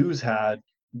the Blues had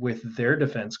with their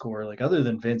defense core. Like other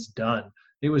than Vince Dunn,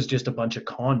 it was just a bunch of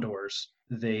condors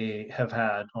they have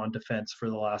had on defense for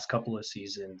the last couple of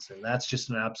seasons, and that's just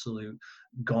an absolute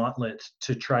gauntlet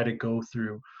to try to go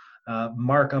through.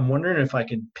 Mark, I'm wondering if I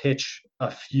can pitch a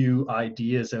few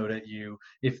ideas out at you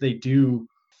if they do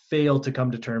fail to come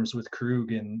to terms with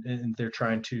Krug and they're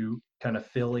trying to kind of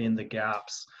fill in the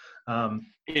gaps.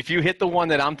 If you hit the one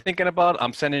that I'm thinking about,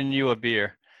 I'm sending you a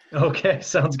beer. Okay,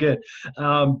 sounds good.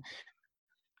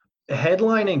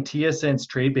 Headlining TSN's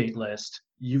trade bait list,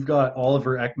 you've got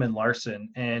Oliver Ekman-Larsson.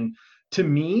 And to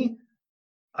me,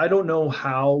 I don't know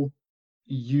how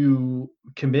you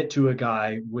commit to a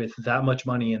guy with that much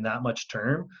money and that much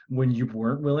term when you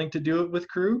weren't willing to do it with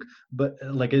Krug. But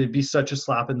like it'd be such a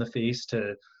slap in the face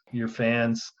to your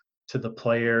fans, to the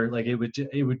player. Like it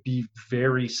would be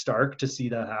very stark to see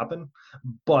that happen.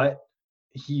 But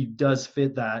he does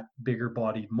fit that bigger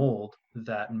bodied mold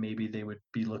that maybe they would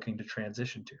be looking to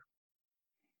transition to.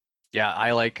 Yeah,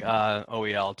 I like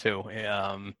OEL too.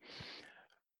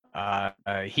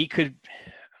 He could.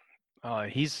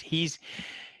 He's.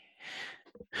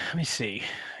 Let me see.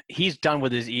 He's done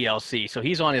with his ELC, so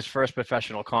he's on his first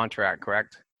professional contract,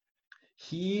 correct?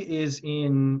 He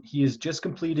has just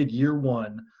completed year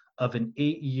one of an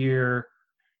 8-year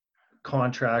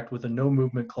contract with a no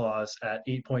movement clause at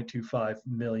 8.25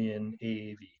 million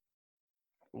AAV.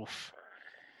 Oof. Oh,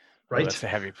 Right? that's a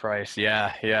heavy price.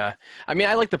 Yeah, yeah. I mean,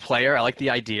 I like the player. I like the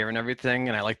idea and everything,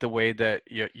 and I like the way that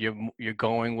you're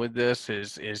going with this.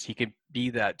 Is he could be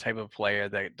that type of player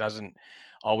that doesn't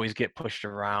always get pushed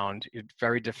around.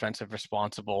 Very defensive,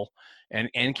 responsible,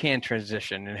 and can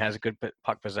transition and has a good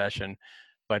puck possession.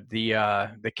 But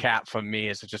the cap for me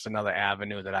is just another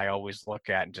avenue that I always look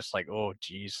at and just like, oh,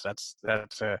 geez, that's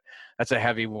a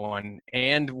heavy one.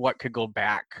 And what could go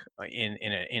back in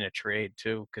a trade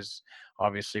too, because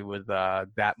obviously with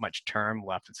that much term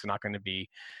left, it's not going to be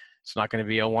a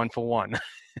 1-for-1.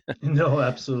 No,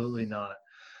 absolutely not.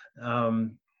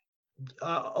 Um,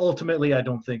 Ultimately, I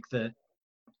don't think that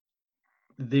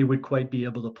they would quite be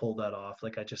able to pull that off.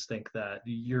 Like I just think that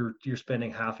you're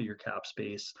spending half of your cap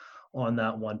space on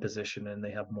that one position, and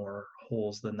they have more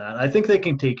holes than that. I think they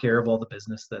can take care of all the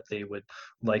business that they would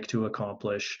like to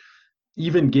accomplish.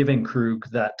 Even giving Krug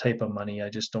that type of money, I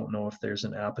just don't know if there's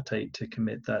an appetite to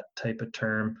commit that type of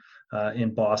term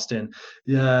in Boston.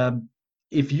 Uh,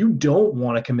 if you don't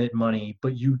want to commit money,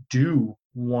 but you do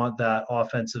want that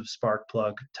offensive spark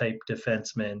plug type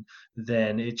defenseman,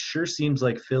 then it sure seems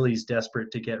like Philly's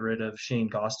desperate to get rid of Shane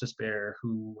Gostisbehere,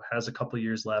 who has a couple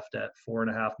years left at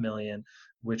 $4.5 million,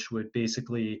 which would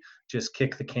basically just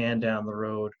kick the can down the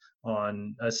road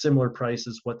on a similar price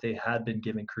as what they had been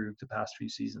giving Krug the past few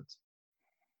seasons.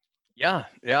 Yeah,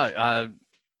 yeah.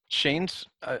 Shane's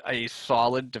a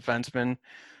solid defenseman.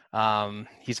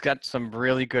 He's got some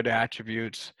really good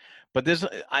attributes, but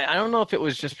I don't know if it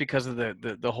was just because of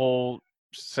the whole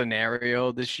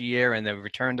scenario this year and the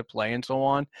return to play and so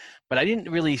on, but I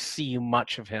didn't really see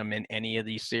much of him in any of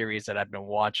these series that I've been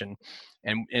watching.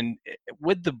 And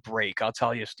with the break, I'll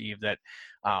tell you, Steve, that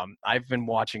I've been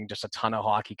watching just a ton of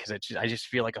hockey because I just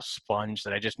feel like a sponge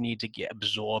that I just need to get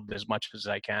absorbed as much as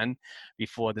I can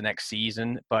before the next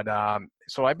season. But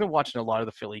so I've been watching a lot of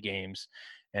the Philly games,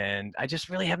 and I just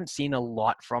really haven't seen a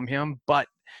lot from him. But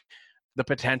the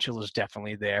potential is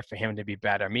definitely there for him to be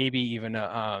better. Maybe even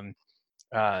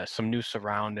some new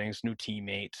surroundings, new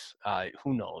teammates.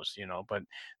 Who knows, But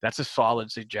that's a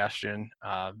solid suggestion.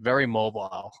 Very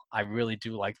mobile. I really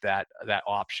do like that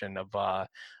option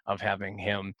of having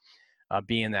him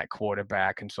being that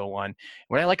quarterback and so on.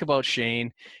 What I like about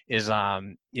Shane is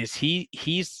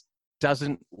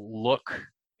doesn't look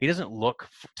he doesn't look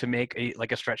to make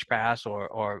a stretch pass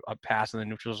or a pass in the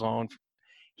neutral zone.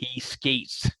 He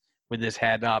skates with his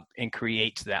head up and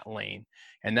creates that lane,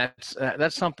 and that's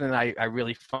something that I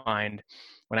really find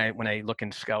when I look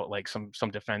and scout like some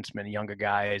defensemen, younger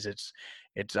guys.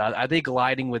 It's are they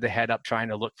gliding with the head up, trying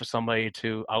to look for somebody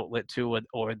to outlet to,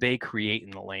 or are they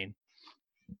creating the lane?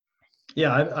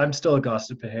 Yeah, I'm still a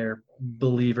Gostisbehere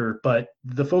believer, but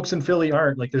the folks in Philly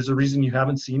aren't. Like, there's a reason you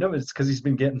haven't seen him. It's because he's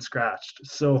been getting scratched.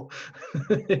 So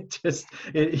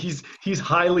he's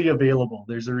highly available.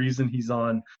 There's a reason he's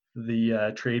on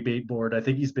the trade bait board. I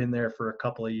think he's been there for a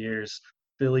couple of years.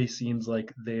 Philly seems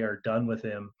like they are done with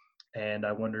him, and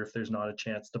I wonder if there's not a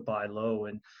chance to buy low,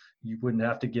 and you wouldn't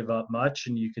have to give up much,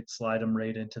 and you could slide him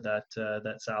right into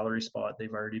that salary spot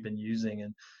they've already been using.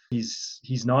 And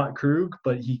he's not Krug,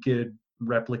 but he could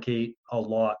replicate a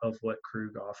lot of what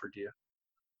Krug offered you.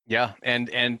 Yeah,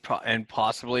 and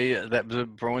possibly that the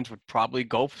Bruins would probably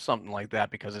go for something like that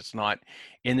because it's not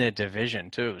in their division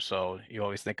too. So you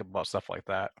always think about stuff like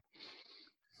that.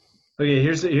 Okay,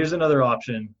 here's another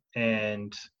option,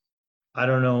 and I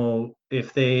don't know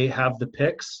if they have the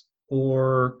picks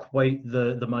or quite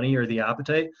the money or the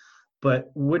appetite, but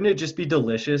wouldn't it just be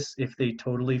delicious if they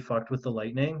totally fucked with the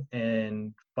Lightning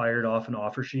and fired off an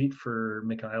offer sheet for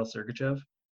Mikhail Sergachev?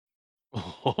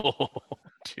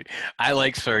 I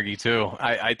like Sergey too.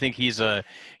 I think he's a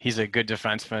good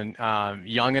defenseman,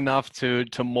 young enough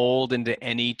to mold into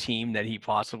any team that he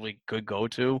possibly could go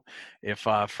to, if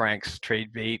Frank's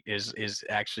trade bait is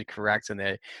actually correct, and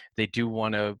they do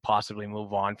want to possibly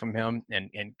move on from him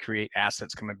and create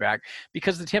assets coming back,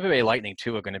 because the Tampa Bay Lightning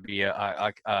too are going to be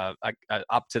a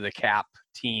up to the cap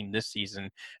team this season,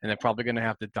 and they're probably going to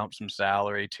have to dump some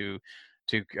salary to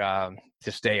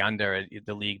stay under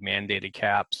the league mandated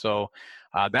cap. So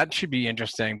that should be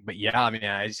interesting. But yeah, I mean,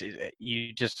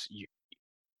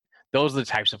 those are the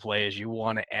types of players you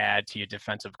want to add to your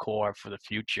defensive core for the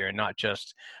future, not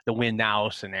just the win now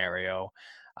scenario.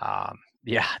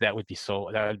 Yeah, that would be so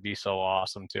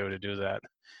awesome too, to do that.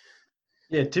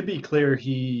 Yeah, to be clear,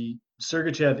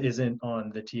 Sergachev isn't on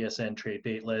the TSN trade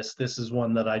bait list. This is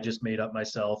one that I just made up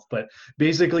myself. But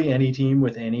basically, any team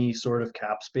with any sort of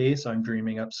cap space, I'm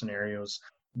dreaming up scenarios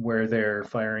where they're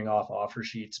firing off offer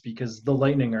sheets, because the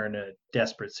Lightning are in a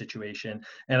desperate situation.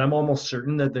 And I'm almost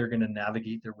certain that they're going to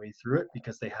navigate their way through it,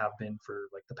 because they have been for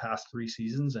like the past 3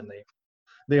 seasons, and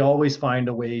they always find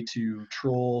a way to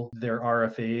troll their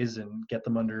RFAs and get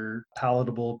them under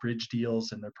palatable bridge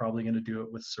deals. And they're probably going to do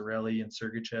it with Sorelli and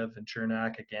Sergachev and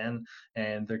Chernak again.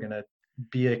 And they're going to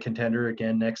be a contender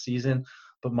again next season.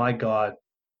 But my God,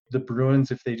 the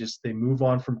Bruins, if they move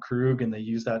on from Krug and they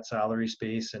use that salary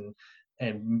space and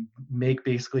make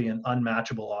basically an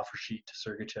unmatchable offer sheet to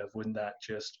Sergachev, wouldn't that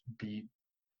just be,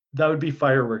 that would be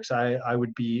fireworks. I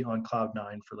would be on cloud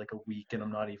nine for like a week, and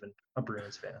I'm not even a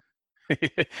Bruins fan.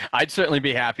 I'd certainly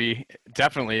be happy,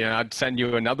 definitely, and I'd send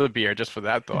you another beer just for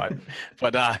that thought.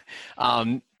 But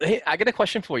hey, I got a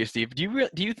question for you, Steve. Do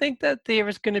you think that there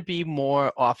is going to be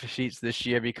more offer sheets this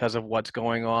year because of what's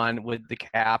going on with the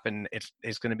cap, and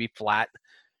it's going to be flat?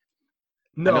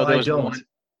 I No, know there I was don't. one.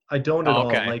 I don't at Oh, all.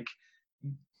 okay. Like,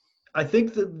 I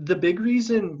think the big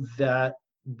reason that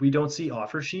we don't see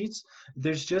offer sheets,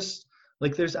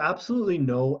 there's absolutely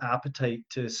no appetite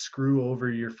to screw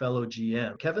over your fellow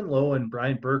GM. Kevin Lowe and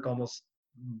Brian Burke almost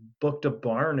booked a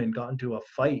barn and got into a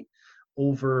fight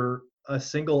over a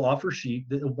single offer sheet,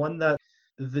 the one that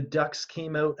the Ducks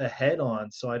came out ahead on.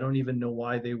 So I don't even know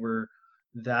why they were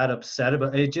that upset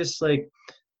about it. It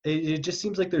just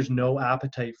seems like there's no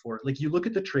appetite for it. Like, you look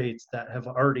at the trades that have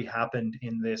already happened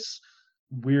in this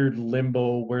weird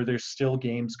limbo where there's still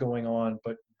games going on,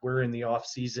 but we're in the off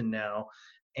season now,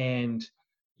 and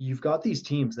you've got these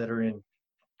teams that are in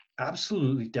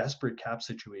absolutely desperate cap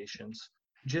situations,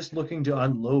 just looking to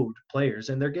unload players,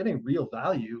 and they're getting real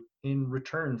value in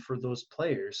return for those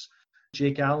players.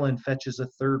 Jake Allen fetches a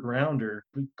third rounder.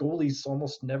 Goalies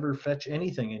almost never fetch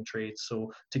anything in trades.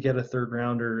 So to get a third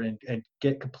rounder and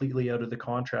get completely out of the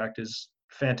contract is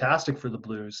fantastic for the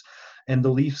Blues. And the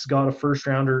Leafs got a first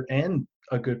rounder and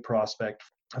a good prospect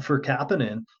for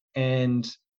Kapanen. And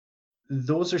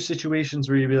those are situations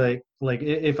where you'd be like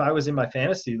if I was in my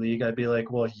fantasy league, I'd be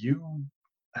like, well, you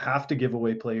have to give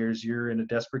away players. You're in a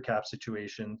desperate cap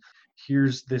situation.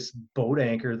 Here's this boat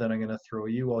anchor that I'm going to throw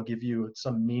you. I'll give you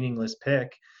some meaningless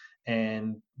pick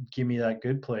and give me that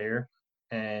good player,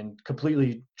 and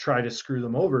completely try to screw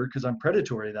them over because I'm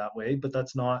predatory that way. But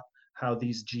that's not how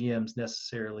these GMs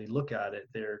necessarily look at it.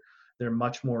 They're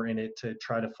much more in it to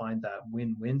try to find that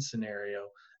win-win scenario.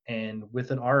 And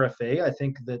with an RFA, I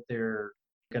think that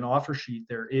an offer sheet,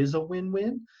 there is a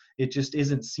win-win. It just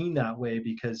isn't seen that way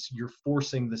because you're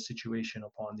forcing the situation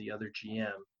upon the other GM,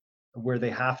 where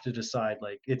they have to decide,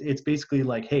 like, it's basically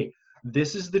like, hey,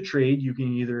 this is the trade. You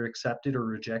can either accept it or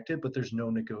reject it, but there's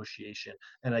no negotiation.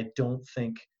 And I don't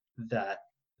think that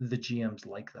the GMs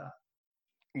like that.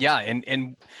 Yeah,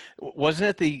 and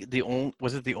wasn't it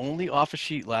the only offer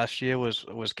sheet last year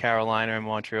was Carolina and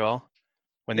Montreal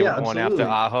when they were Yeah, going after absolutely.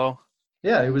 Aho?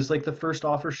 Yeah, it was like the first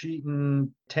offer sheet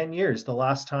in 10 years. The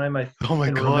last time I Oh my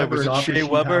can God, remember was an it offer Shea sheet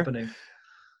Weber? happening.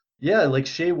 Yeah, like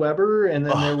Shea Weber, and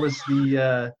then Oh,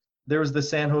 there was the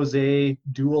San Jose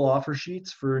dual offer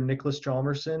sheets for Nicholas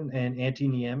Chalmerson and Antti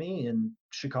Niemi, and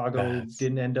Chicago that's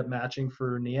didn't end up matching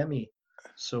for Niemi.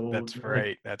 So that's like,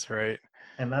 right. That's right.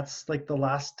 and that's like the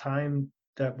last time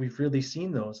that we've really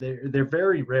seen those. They're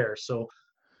very rare. So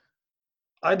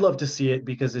I'd love to see it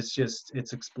because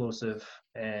it's explosive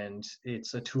and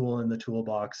it's a tool in the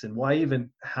toolbox. And why even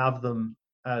have them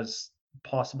as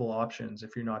possible options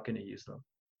if you're not going to use them?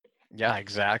 Yeah,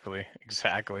 exactly,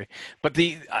 exactly. But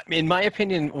in my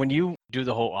opinion, when you do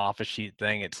the whole offer sheet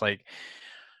thing, it's like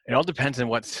it all depends on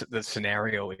what the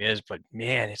scenario is. But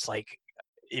man, it's like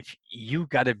if you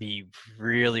got to be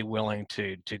really willing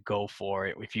to go for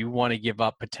it, if you want to give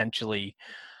up potentially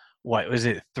what was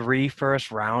it, 3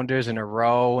 first rounders in a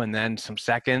row and then some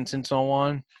seconds and so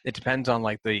on. It depends on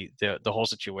like the whole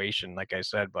situation, like I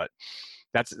said, but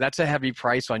that's a heavy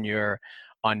price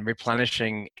on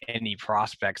replenishing any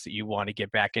prospects that you want to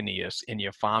get back into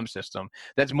your farm system.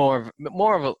 That's more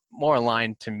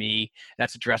aligned to me.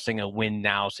 That's addressing a win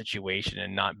now situation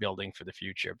and not building for the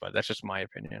future. But that's just my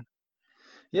opinion.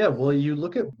 Yeah, well, you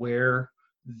look at where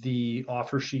the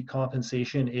offer sheet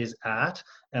compensation is at,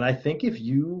 and I think if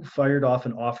you fired off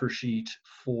an offer sheet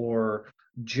for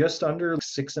just under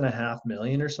 6.5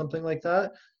 million or something like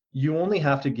that, you only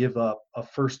have to give up a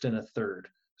first and a third.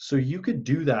 So you could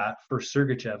do that for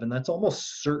Sergachev, and that's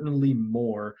almost certainly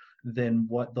more than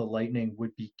what the Lightning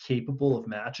would be capable of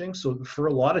matching. So for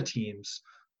a lot of teams,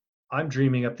 I'm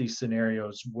dreaming up these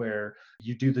scenarios where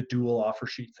you do the dual offer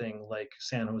sheet thing like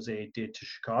San Jose did to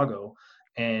Chicago,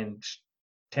 and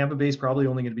Tampa Bay is probably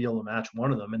only going to be able to match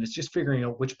one of them, and it's just figuring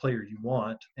out which player you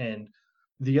want. And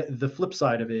the flip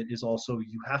side of it is also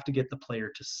you have to get the player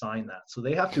to sign that, so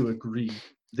they have to agree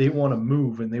they want to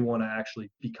move and they want to actually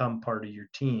become part of your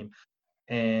team.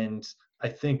 And I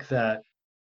think that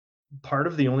part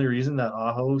of the only reason that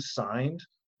Aho signed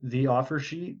the offer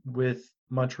sheet with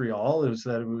Montreal is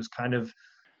that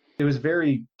it was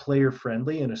very player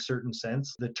friendly in a certain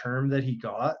sense, the term that he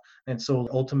got. And so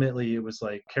ultimately it was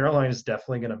like Carolina is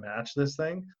definitely going to match this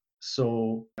thing.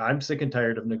 So I'm sick and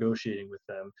tired of negotiating with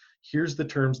them. Here's the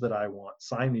terms that I want.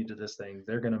 Sign me to this thing.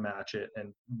 They're going to match it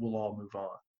and we'll all move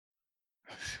on.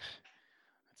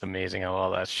 It's amazing how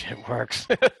all that shit works.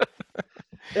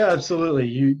 Yeah,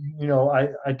 absolutely.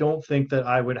 I don't think that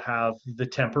I would have the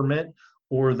temperament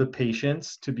or the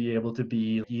patience to be able to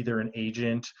be either an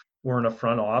agent or in a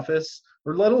front office,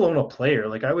 or let alone a player.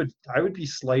 Like I would be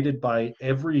slighted by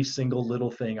every single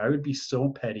little thing. I would be so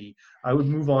petty. I would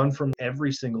move on from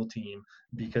every single team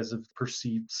because of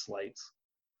perceived slights.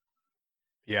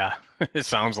 Yeah, it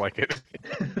sounds like it.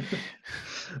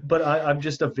 But I'm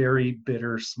just a very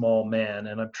bitter small man,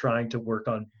 and I'm trying to work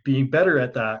on being better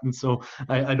at that. And so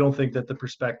I don't think that the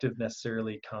perspective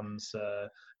necessarily comes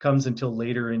until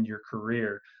later in your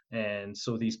career. And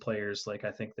so these players, like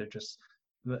I think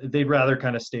they'd rather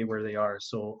kind of stay where they are.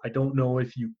 So I don't know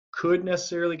if you could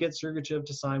necessarily get Sergachev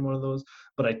to sign one of those,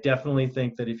 but I definitely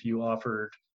think that if you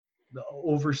offered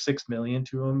over 6 million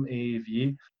to him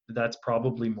AAV, that's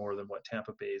probably more than what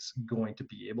Tampa Bay is going to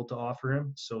be able to offer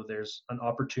him. So there's an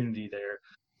opportunity there.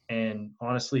 And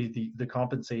honestly, the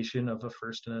compensation of a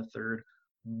first and a third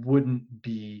wouldn't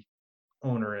be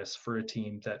onerous for a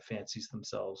team that fancies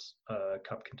themselves a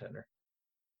cup contender.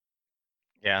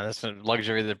 Yeah, that's a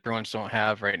luxury that Bruins don't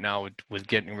have right now with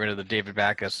getting rid of the David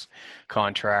Backes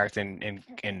contract and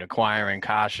acquiring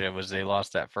Kasha was they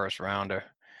lost that first rounder.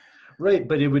 Right,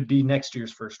 but it would be next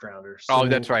year's first rounder. Oh, So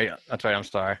that's right. That's right. I'm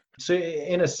sorry. so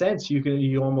in a sense, you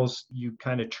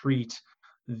kind of treat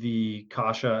the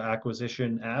Kasha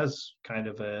acquisition as kind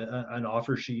of an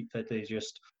offer sheet that they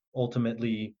just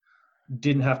ultimately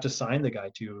didn't have to sign the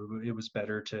guy to. It was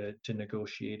better to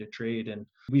negotiate a trade, and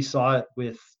we saw it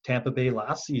with Tampa Bay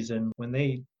last season when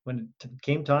it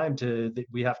came time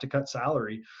we have to cut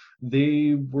salary,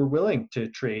 they were willing to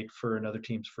trade for another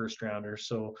team's first rounder.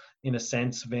 So in a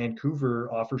sense, Vancouver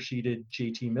offer sheeted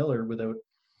JT Miller without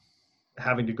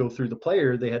having to go through the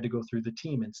player. They had to go through the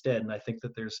team instead. And I think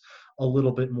that there's a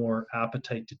little bit more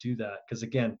appetite to do that because,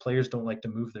 again, players don't like to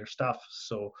move their stuff.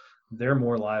 So they're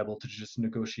more liable to just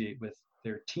negotiate with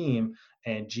their team,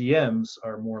 and GMs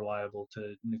are more liable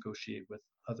to negotiate with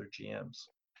other GMs.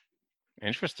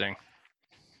 Interesting.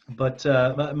 But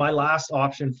my last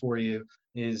option for you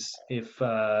is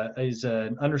is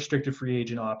an unrestricted free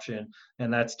agent option,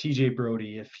 and that's TJ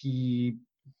Brody. If he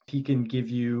can give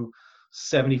you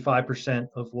 75%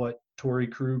 of what Torrey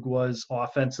Krug was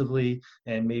offensively,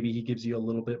 and maybe he gives you a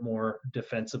little bit more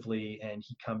defensively, and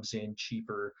he comes in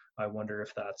cheaper. I wonder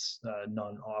if that's a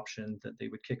non-option that they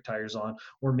would kick tires on,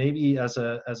 or maybe as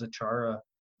a Chara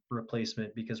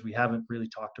replacement, because we haven't really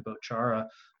talked about Chara,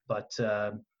 but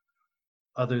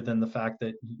other than the fact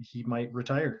that he might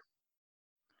retire.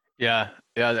 Yeah,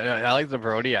 I like the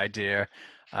Brody idea,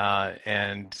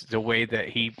 and the way that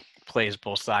he plays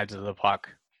both sides of the puck.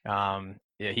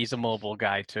 Yeah, he's a mobile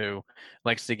guy too,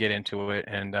 likes to get into it,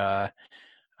 and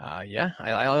yeah,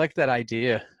 I like that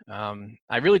idea.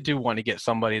 I really do want to get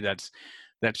somebody that's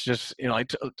just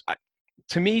like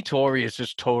to me, Torrey is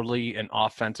just totally an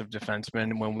offensive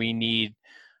defenseman when we need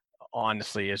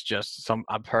honestly is just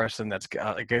a person that's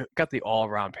got the all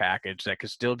around package that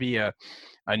could still be a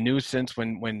nuisance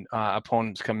when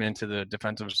opponents come into the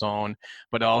defensive zone,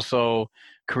 but also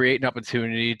create an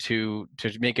opportunity to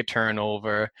make a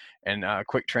turnover and a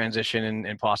quick transition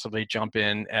and possibly jump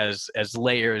in as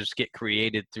layers get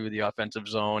created through the offensive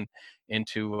zone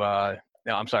into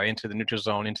into the neutral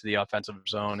zone, into the offensive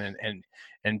zone,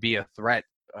 and be a threat,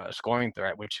 scoring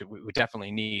threat, which we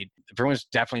definitely need. The Bruins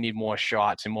definitely need more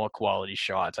shots and more quality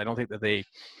shots. I don't think that they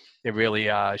really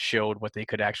showed what they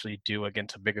could actually do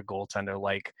against a bigger goaltender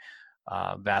like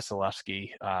Vasilevsky,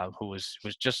 who was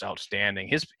just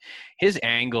outstanding. His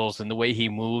angles and the way he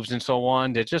moves and so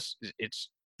on, it's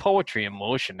poetry in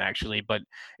motion, actually. But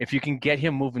if you can get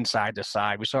him moving side to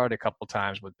side, we saw it a couple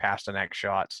times with Pasternak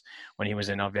shots when he was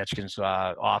in Ovechkin's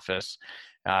office,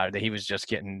 that he was just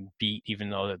getting beat,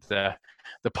 even though that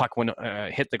the puck went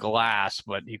hit the glass,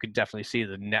 but you could definitely see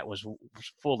the net was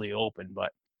fully open.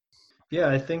 But Yeah,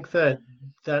 I think that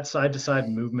side to side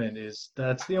movement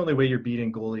that's the only way you're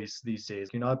beating goalies these days.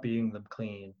 You're not beating them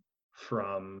clean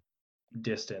from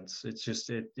distance. It's just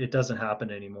it doesn't happen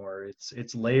anymore.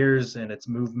 It's layers and it's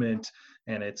movement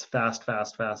and it's fast,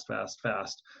 fast, fast, fast,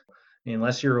 fast.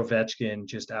 Unless you're Ovechkin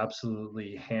just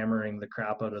absolutely hammering the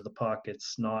crap out of the puck,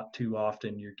 it's not too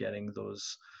often you're getting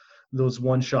those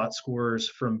one shot scores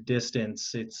from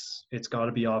distance. It's got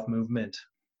to be off movement,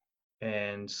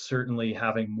 and certainly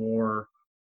having more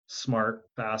smart,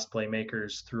 fast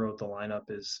playmakers throughout the lineup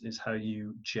is how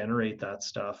you generate that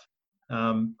stuff.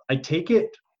 I take it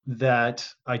that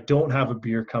I don't have a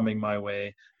beer coming my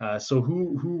way. So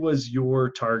who was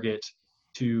your target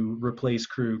to replace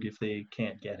Krug if they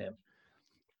can't get him?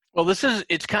 well,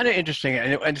 it's kind of interesting,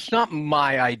 and it's not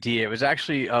my idea. It was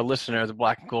actually a listener of the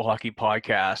Black and Gold Hockey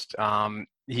podcast.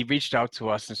 He reached out to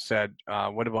us and said,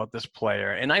 "What about this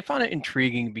player?" And I found it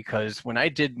intriguing because when I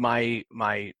did my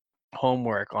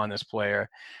homework on this player,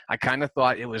 I kind of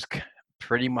thought it was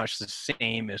pretty much the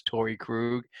same as Torrey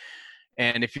Krug.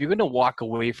 And if you're going to walk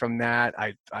away from that,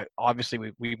 I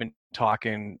obviously we've been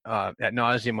talking at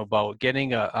nauseum about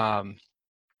getting a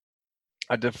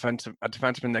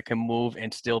defenseman that can move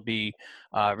and still be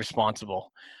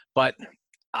responsible. But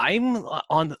I'm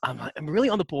really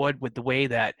on the board with the way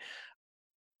that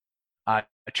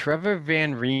Trevor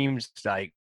Van Reem's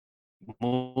like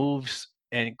moves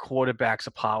and quarterbacks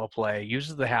a power play,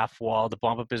 uses the half wall, the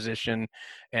bumper position,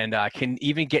 and can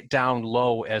even get down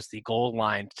low as the goal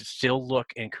line to still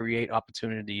look and create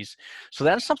opportunities. So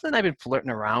that's something I've been flirting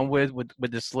around with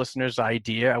this listener's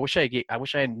idea. I wish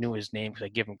I knew his name because I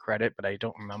give him credit, but I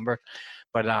don't remember.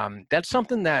 But that's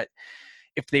something that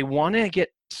if they want to get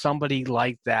somebody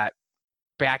like that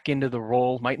back into the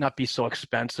role, might not be so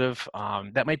expensive.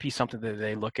 That might be something that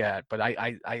they look at. But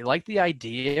I like the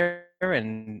idea,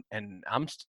 and I'm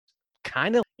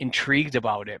kind of intrigued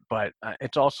about it. But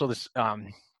it's also this.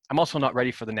 I'm also not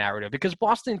ready for the narrative because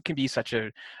Boston can be such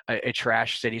a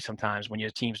trash city sometimes when your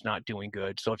team's not doing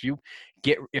good. So if you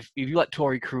let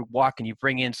Torrey Krug walk and you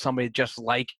bring in somebody just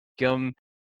like him,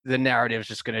 the narrative is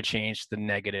just going to change the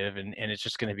negative, and it's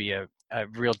just going to be a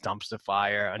real dumpster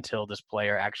fire until this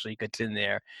player actually gets in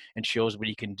there and shows what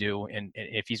he can do. And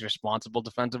if he's responsible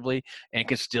defensively and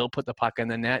can still put the puck in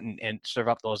the net and serve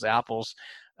up those apples,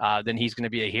 then he's going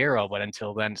to be a hero. But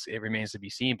until then, it remains to be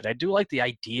seen. But I do like the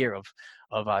idea of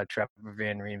Trevor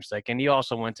Van Riemsdyk, and he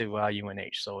also went to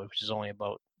UNH, so which is only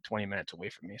about 20 minutes away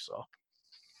from me. So.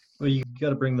 Well, you got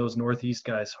to bring those Northeast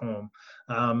guys home.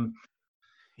 I'm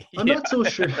Yeah. not so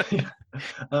sure.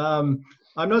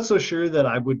 I'm not so sure that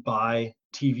I would buy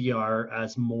TVR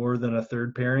as more than a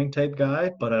third pairing type guy,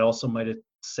 but I also might have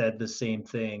said the same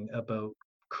thing about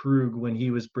Krug when he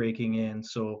was breaking in.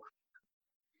 So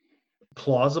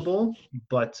plausible,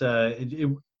 but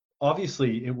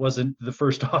obviously it wasn't the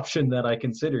first option that I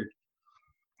considered.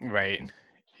 Right.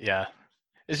 Yeah.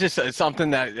 It's just something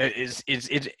that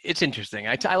it's interesting.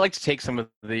 I like to take some of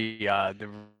the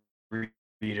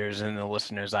readers and the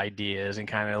listeners' ideas and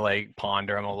kind of like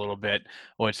ponder them a little bit,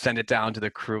 or send it down to the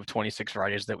crew of 26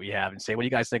 writers that we have and say, what do you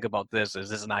guys think about this? Is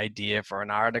this an idea for an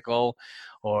article,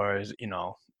 or is,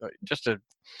 just a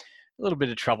little bit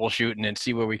of troubleshooting and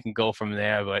see where we can go from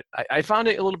there. But I found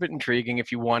it a little bit intriguing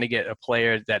if you want to get a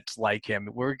player that's like him,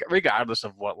 regardless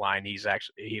of what line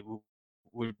he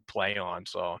would play on.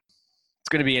 So it's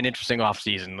going to be an interesting off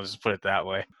season. Let's just put it that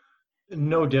way.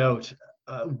 No doubt.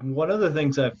 One of the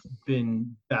things I've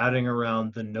been batting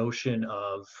around the notion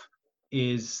of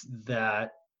is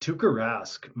that Tuukka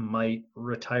Rask might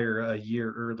retire a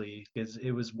year early, because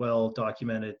it was well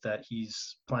documented that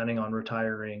he's planning on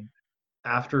retiring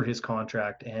after his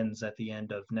contract ends at the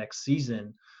end of next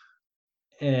season.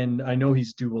 And I know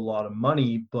he's due a lot of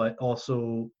money, but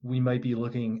also we might be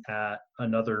looking at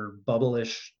another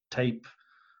bubble-ish type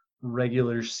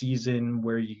regular season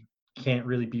where you can't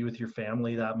really be with your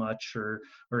family that much or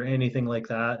anything like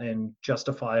that. And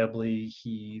justifiably,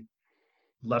 he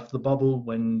left the bubble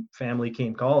when family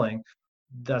came calling.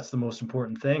 That's the most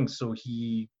important thing. So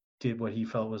he did what he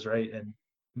felt was right. And,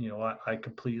 I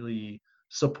completely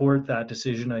support that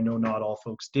decision. I know not all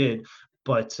folks did,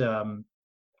 but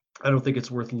I don't think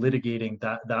it's worth litigating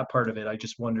that part of it. I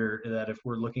just wonder that if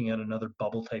we're looking at another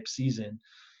bubble type season,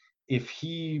 if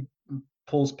he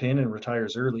pulls pin and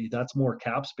retires early, that's more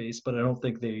cap space, but I don't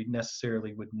think they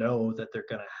necessarily would know that they're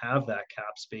going to have that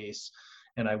cap space.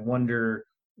 And I wonder,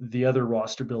 the other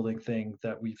roster building thing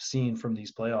that we've seen from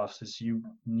these playoffs is you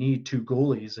need two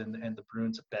goalies, and the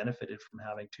Bruins have benefited from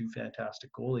having two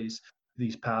fantastic goalies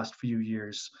these past few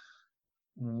years.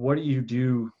 What do you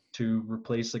do to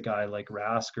replace a guy like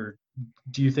Rask, or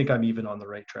do you think I'm even on the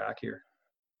right track here?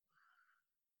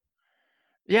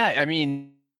 Yeah, I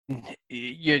mean,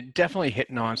 you're definitely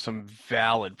hitting on some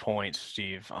valid points,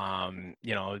 Steve.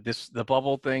 The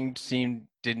bubble thing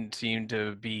didn't seem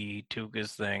to be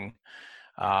Tuukka's thing,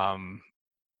 um,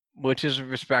 which is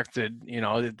respected.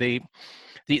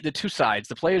 The two sides,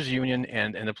 the players' union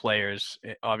and the players,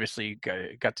 obviously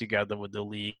got together with the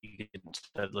league and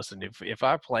said, listen, if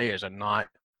our players are not,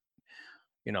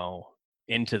 you know,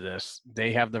 into this,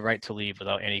 they have the right to leave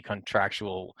without any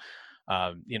contractual,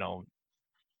 uh, you know,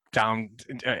 down,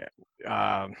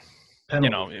 um,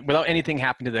 Penalty. without anything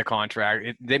happening to their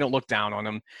contract. They don't look down on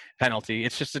them penalty.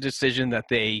 It's just a decision that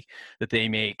they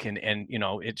make, and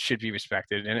it should be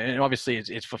respected. And obviously,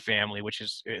 it's for family, which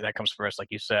is that comes first, like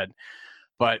you said.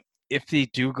 But if they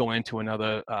do go into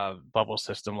another bubble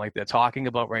system like they're talking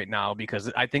about right now,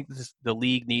 because I think the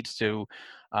league needs to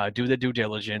do the due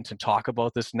diligence and talk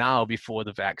about this now before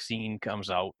the vaccine comes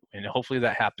out, and hopefully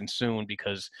that happens soon.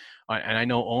 Because and I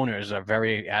know owners are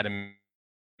very adamant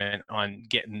on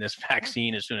getting this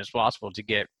vaccine as soon as possible to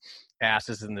get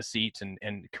asses in the seats and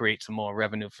create some more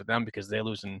revenue for them, because they're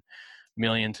losing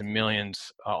millions and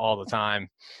millions all the time.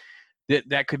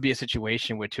 That could be a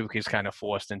situation where Tuukka is kind of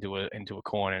forced into a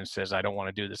corner and says, "I don't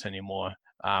want to do this anymore."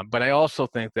 But I also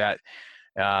think that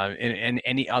in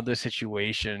any other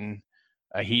situation,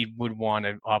 he would want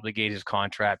to obligate his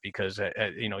contract, because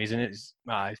he's in his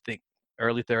I think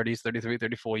early 30s, 33,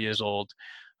 34 years old.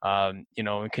 And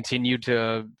continue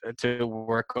to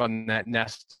work on that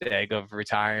nest egg of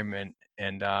retirement,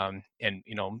 and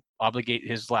obligate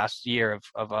his last year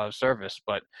of service.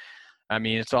 But I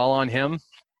mean, it's all on him.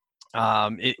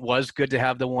 It was good to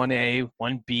have the 1A,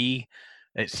 1B.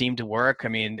 It seemed to work.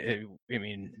 With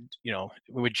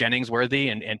Jennings worthy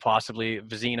and possibly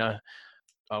Vizina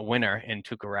a winner in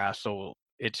Tuukka Rask. So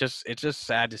it's just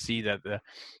sad to see that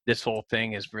this whole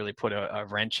thing has really put a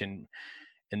wrench in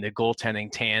the goaltending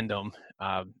tandem.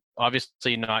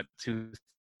 Obviously, not too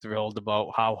thrilled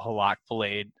about how Halak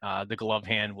played. The glove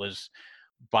hand was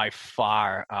by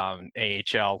far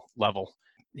AHL level.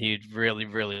 He really,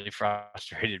 really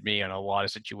frustrated me in a lot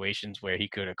of situations where he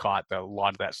could have caught a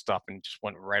lot of that stuff and just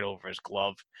went right over his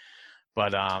glove.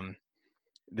 But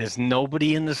there's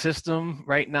nobody in the system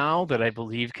right now that I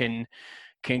believe can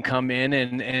come in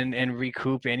and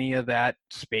recoup any of that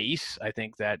space. I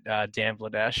think that Dan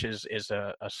Vladesh is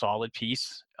a solid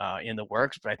piece in the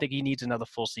works, but I think he needs another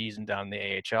full season down in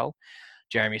the AHL.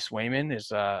 Jeremy Swayman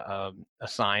is a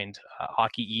signed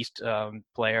Hockey East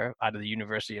player out of the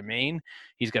University of Maine.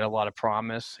 He's got a lot of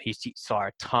promise. He saw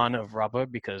a ton of rubber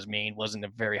because Maine wasn't a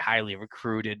very highly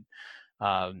recruited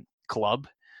club.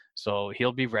 So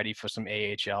he'll be ready for some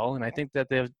AHL. And I think that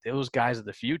those guys are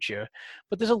the future.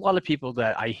 But there's a lot of people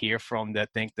that I hear from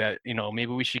that think that,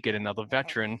 maybe we should get another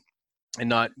veteran and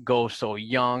not go so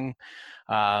young.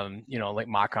 Like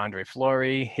Marc-Andre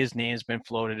Fleury, his name's been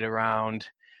floated around.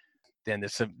 Then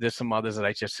there's some others that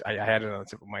I had it on the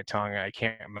tip of my tongue. I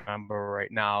can't remember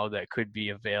right now that could be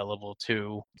available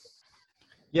too.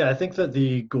 Yeah, I think that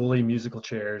the goalie musical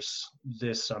chairs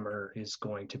this summer is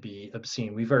going to be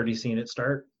obscene. We've already seen it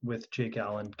start with Jake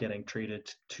Allen getting traded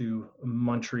to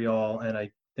Montreal, and I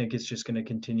think it's just going to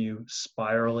continue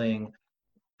spiraling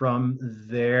from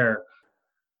there.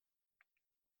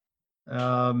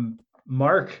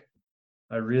 Mark,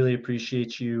 I really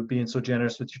appreciate you being so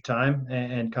generous with your time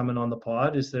and coming on the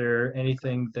pod. Is there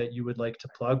anything that you would like to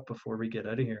plug before we get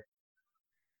out of here?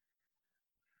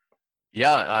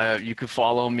 Yeah, you can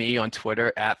follow me on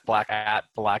Twitter at black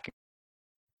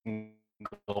and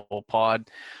gold pod,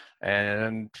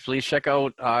 and please check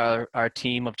out our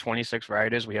team of 26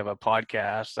 writers. We have a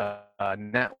podcast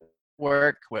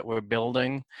network that we're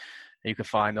building. You can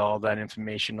find all that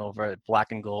information over at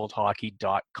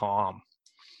blackandgoldhockey.com.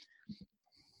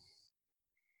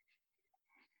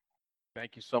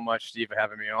 Thank you so much, Steve, for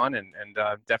having me on, and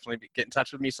definitely get in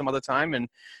touch with me some other time, and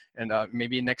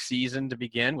maybe next season to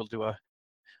begin, we'll do a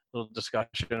little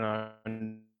discussion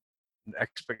on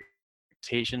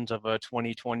expectations of a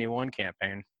 2021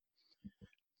 campaign.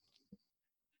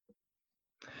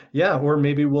 Yeah, or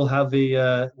maybe we'll have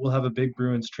a big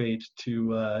Bruins trade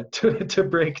to to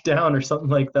break down or something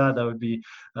like that. That would be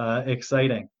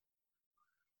exciting.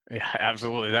 Yeah,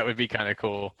 absolutely. That would be kind of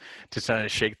cool to kind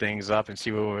of shake things up and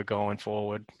see where we're going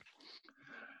forward.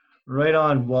 Right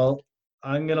on. Well,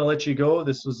 I'm gonna let you go.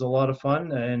 This was a lot of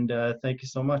fun, and thank you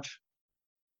so much.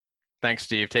 Thanks,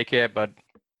 Steve. Take care, bud.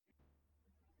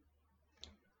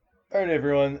 All right,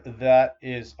 everyone, that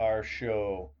is our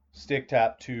show. Stick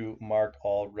tap to Mark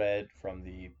Allred from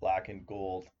the Black and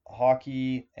Gold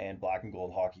Hockey and Black and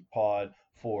Gold Hockey Pod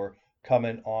for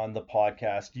coming on the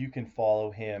podcast. You can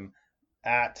follow him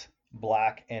at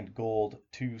Black and Gold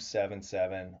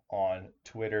 277 on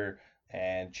Twitter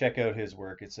and check out his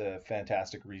work. It's a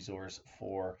fantastic resource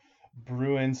for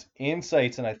Bruins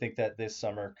insights, and I think that this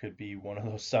summer could be one of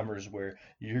those summers where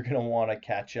you're going to want to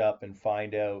catch up and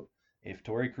find out if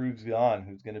Torrey Krug's gone,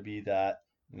 who's going to be that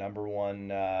number one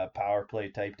power play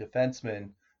type defenseman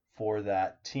for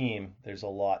that team. There's a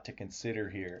lot to consider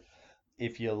here.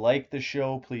 If you like the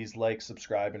show, please like,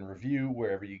 subscribe, and review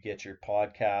wherever you get your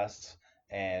podcasts.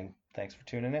 And thanks for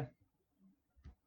tuning in.